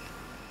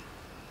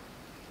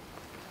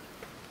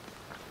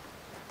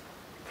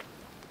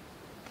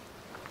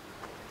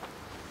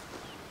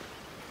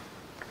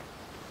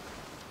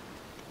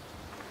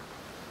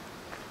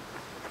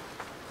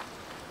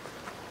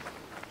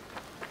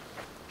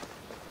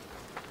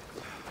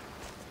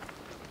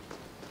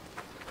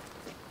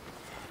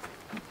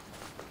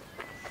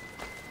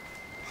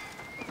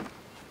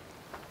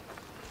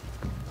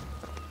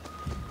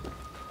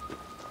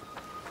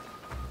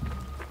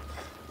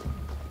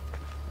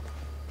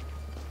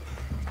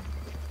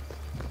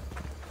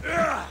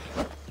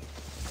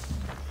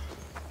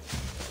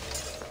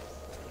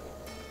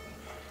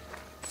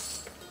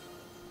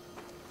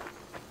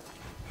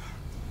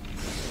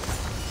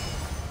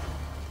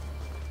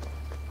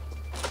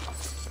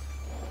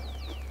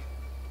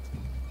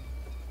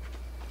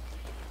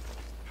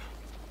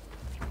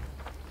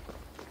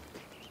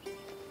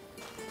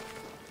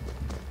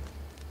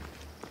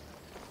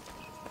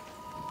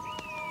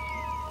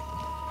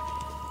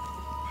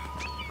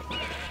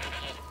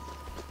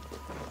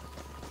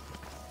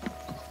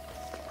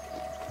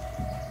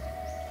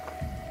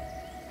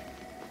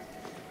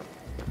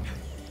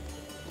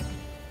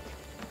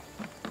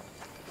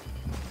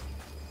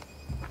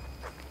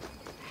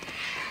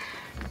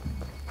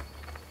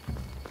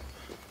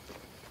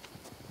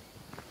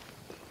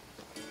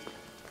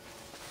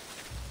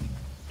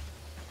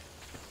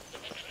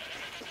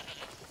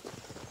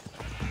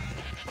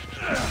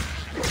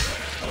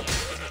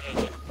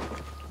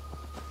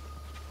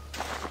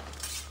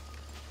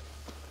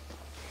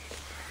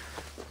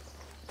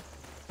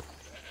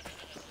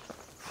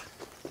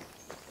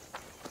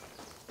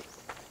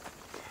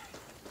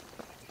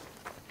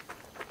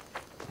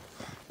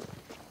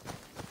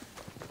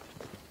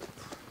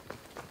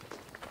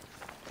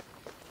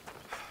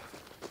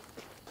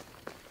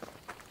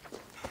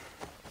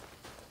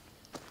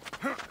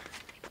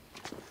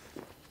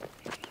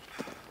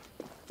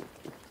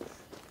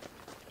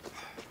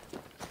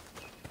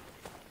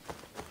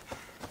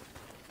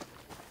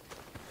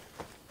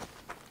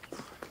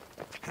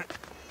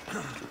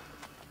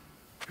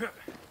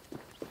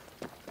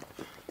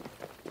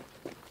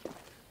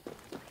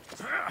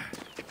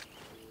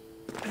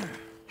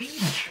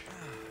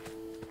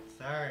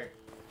 Sorry.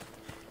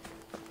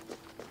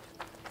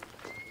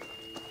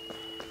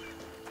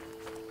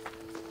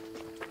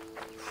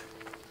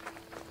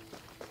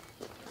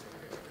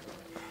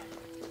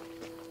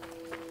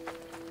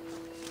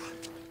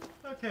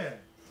 Okay.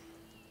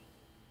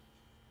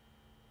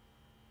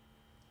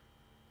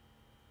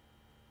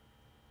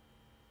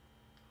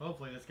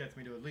 Hopefully this gets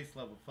me to at least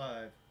level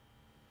 5. It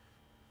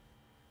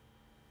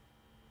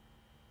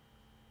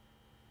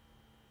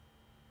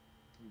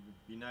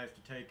would be nice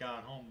to take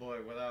on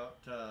Homeboy without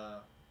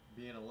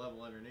being a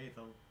level underneath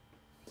him.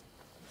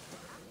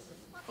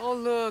 Oh,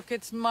 look,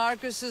 it's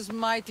Marcus's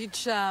mighty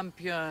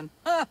champion.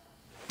 Ha!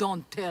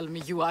 Don't tell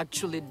me you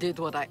actually did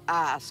what I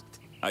asked.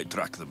 I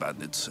tracked the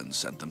bandits and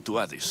sent them to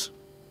Odyssey.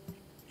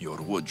 Your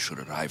wood should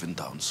arrive in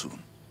town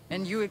soon.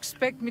 And you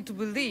expect me to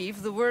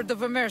believe the word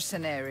of a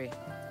mercenary?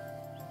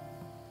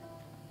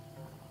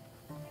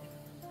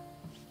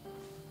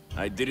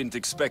 I didn't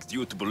expect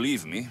you to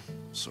believe me,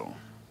 so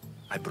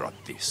I brought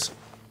this.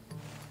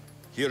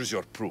 Here's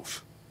your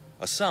proof.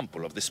 A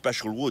sample of the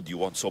special wood you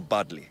want so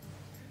badly.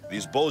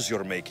 These bows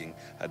you're making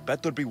had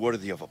better be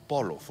worthy of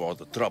Apollo for all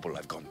the trouble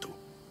I've gone to.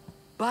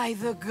 By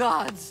the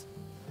gods!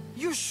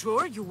 You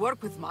sure you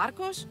work with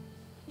Marcos?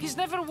 He's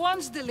never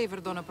once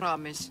delivered on a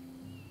promise.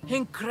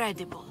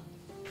 Incredible.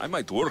 I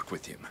might work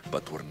with him,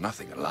 but we're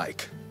nothing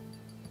alike.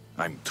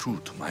 I'm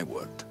true to my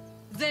word.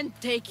 Then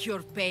take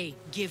your pay.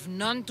 Give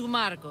none to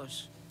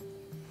Marcos.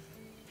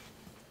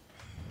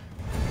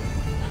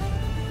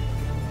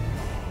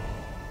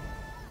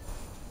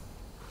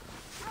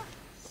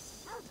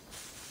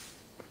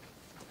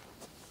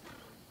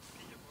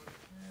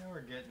 Yeah,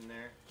 we're getting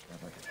there.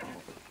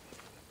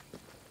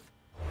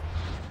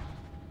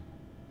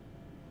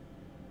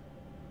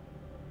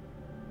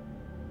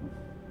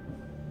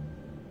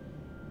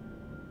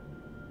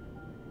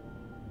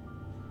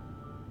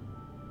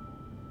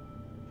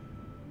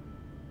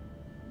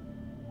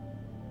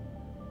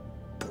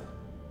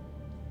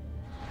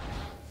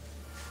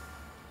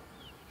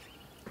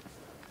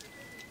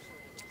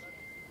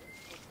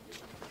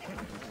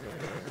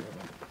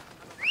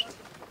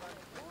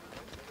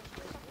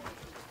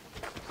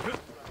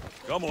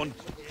 Come on.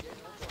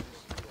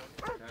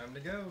 Time to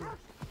go.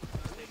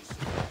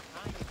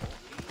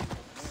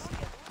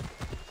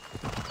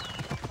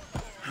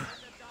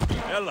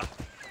 Ella.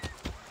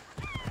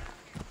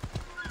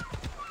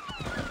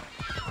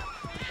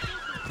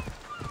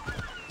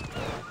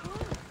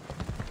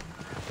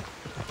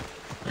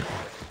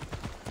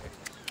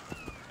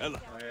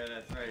 Ella. Oh yeah,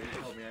 that's right. You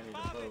told me I need a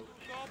boat.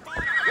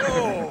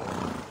 Whoa!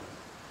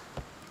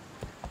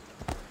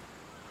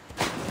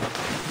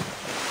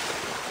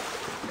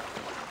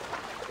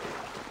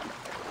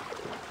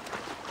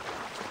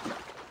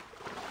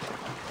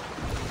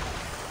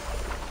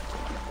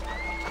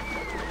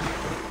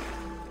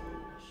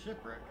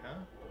 Shipwreck, huh?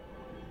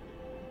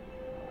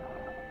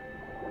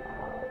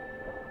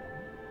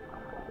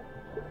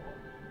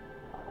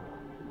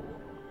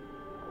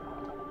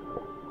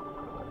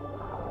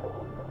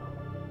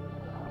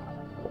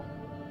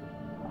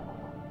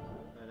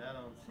 But I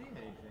don't see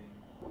anything.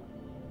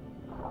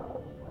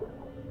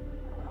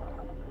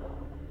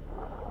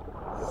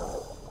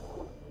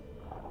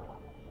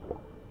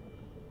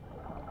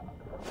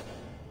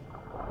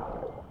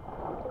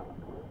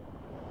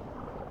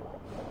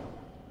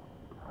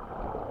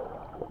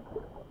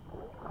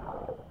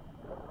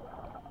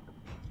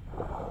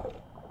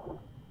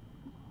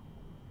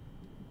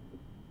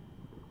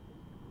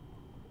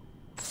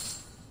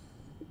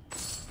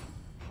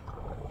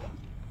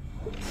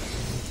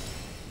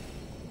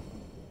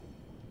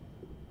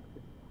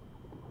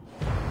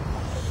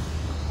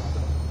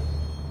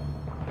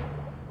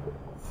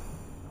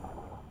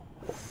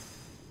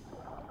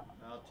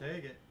 I'll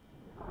take it.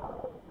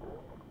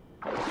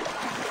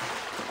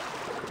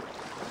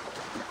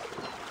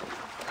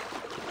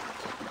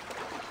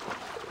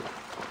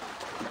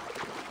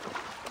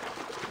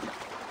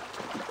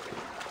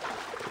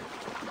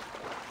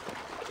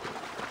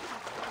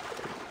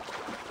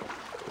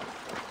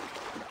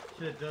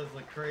 Shit does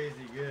look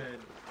crazy good.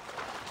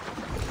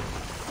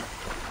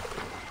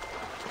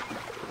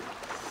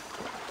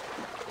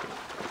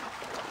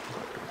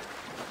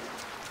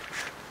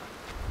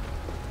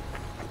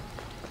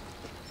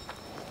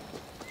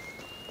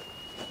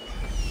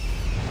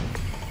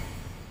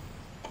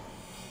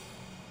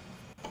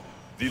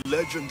 The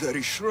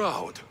legendary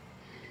Shroud.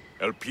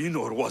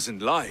 Elpinor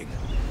wasn't lying.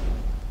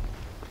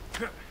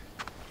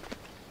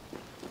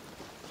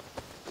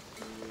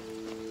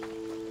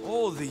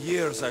 All the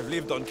years I've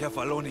lived on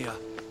Kefalonia,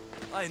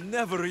 I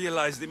never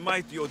realized the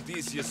mighty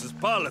Odysseus'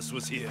 palace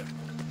was here.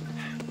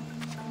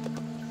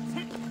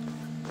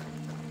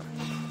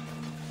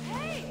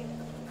 Hey!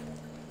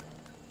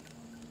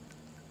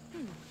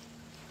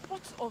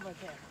 What's over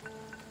there?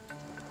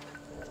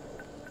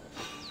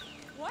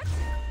 What?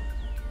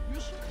 You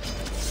should...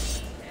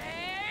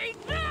 Hey,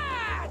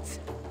 that!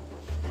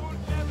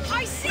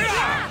 I see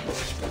that!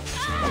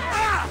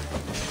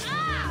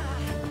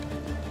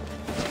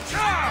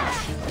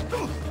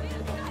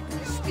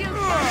 Still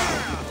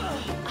I'm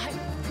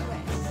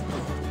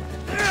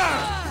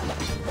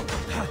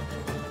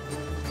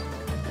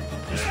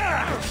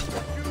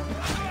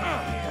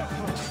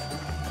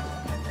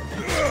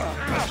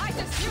I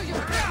just knew you were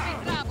going to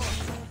be trouble.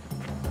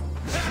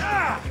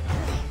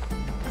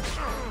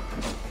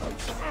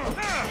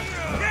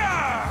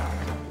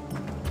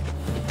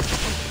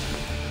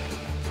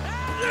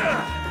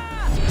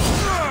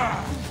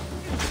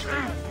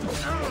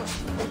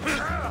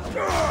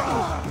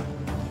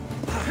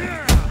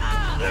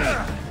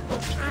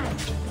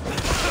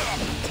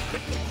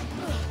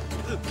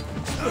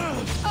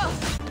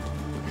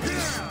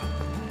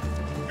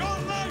 Your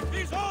life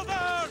is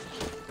over!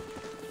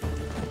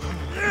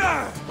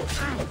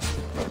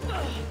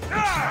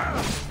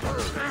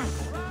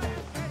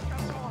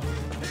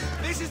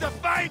 This is a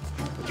fight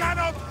you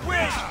cannot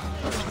win!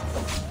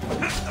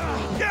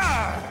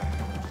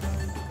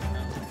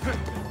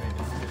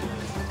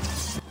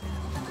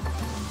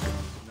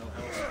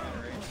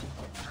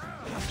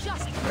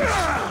 Just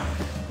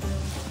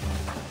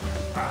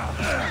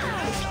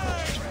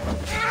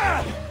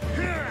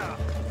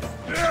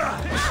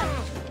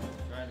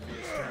Trying to be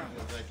as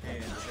careful as I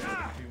can, but there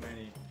are too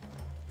many.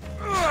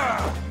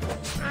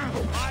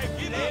 I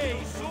get a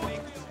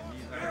sword!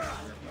 These items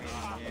are a pain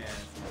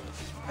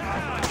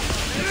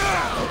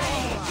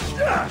in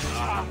the ass.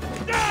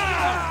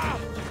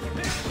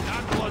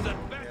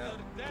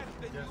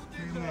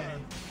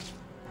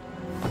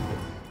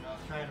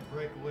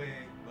 break away,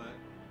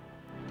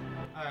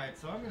 but alright,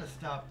 so I'm gonna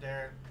stop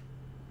there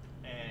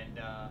and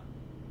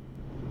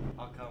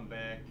I'll come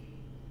back,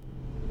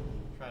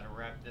 try to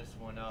wrap this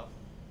one up.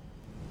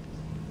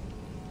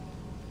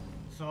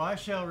 So I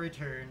shall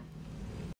return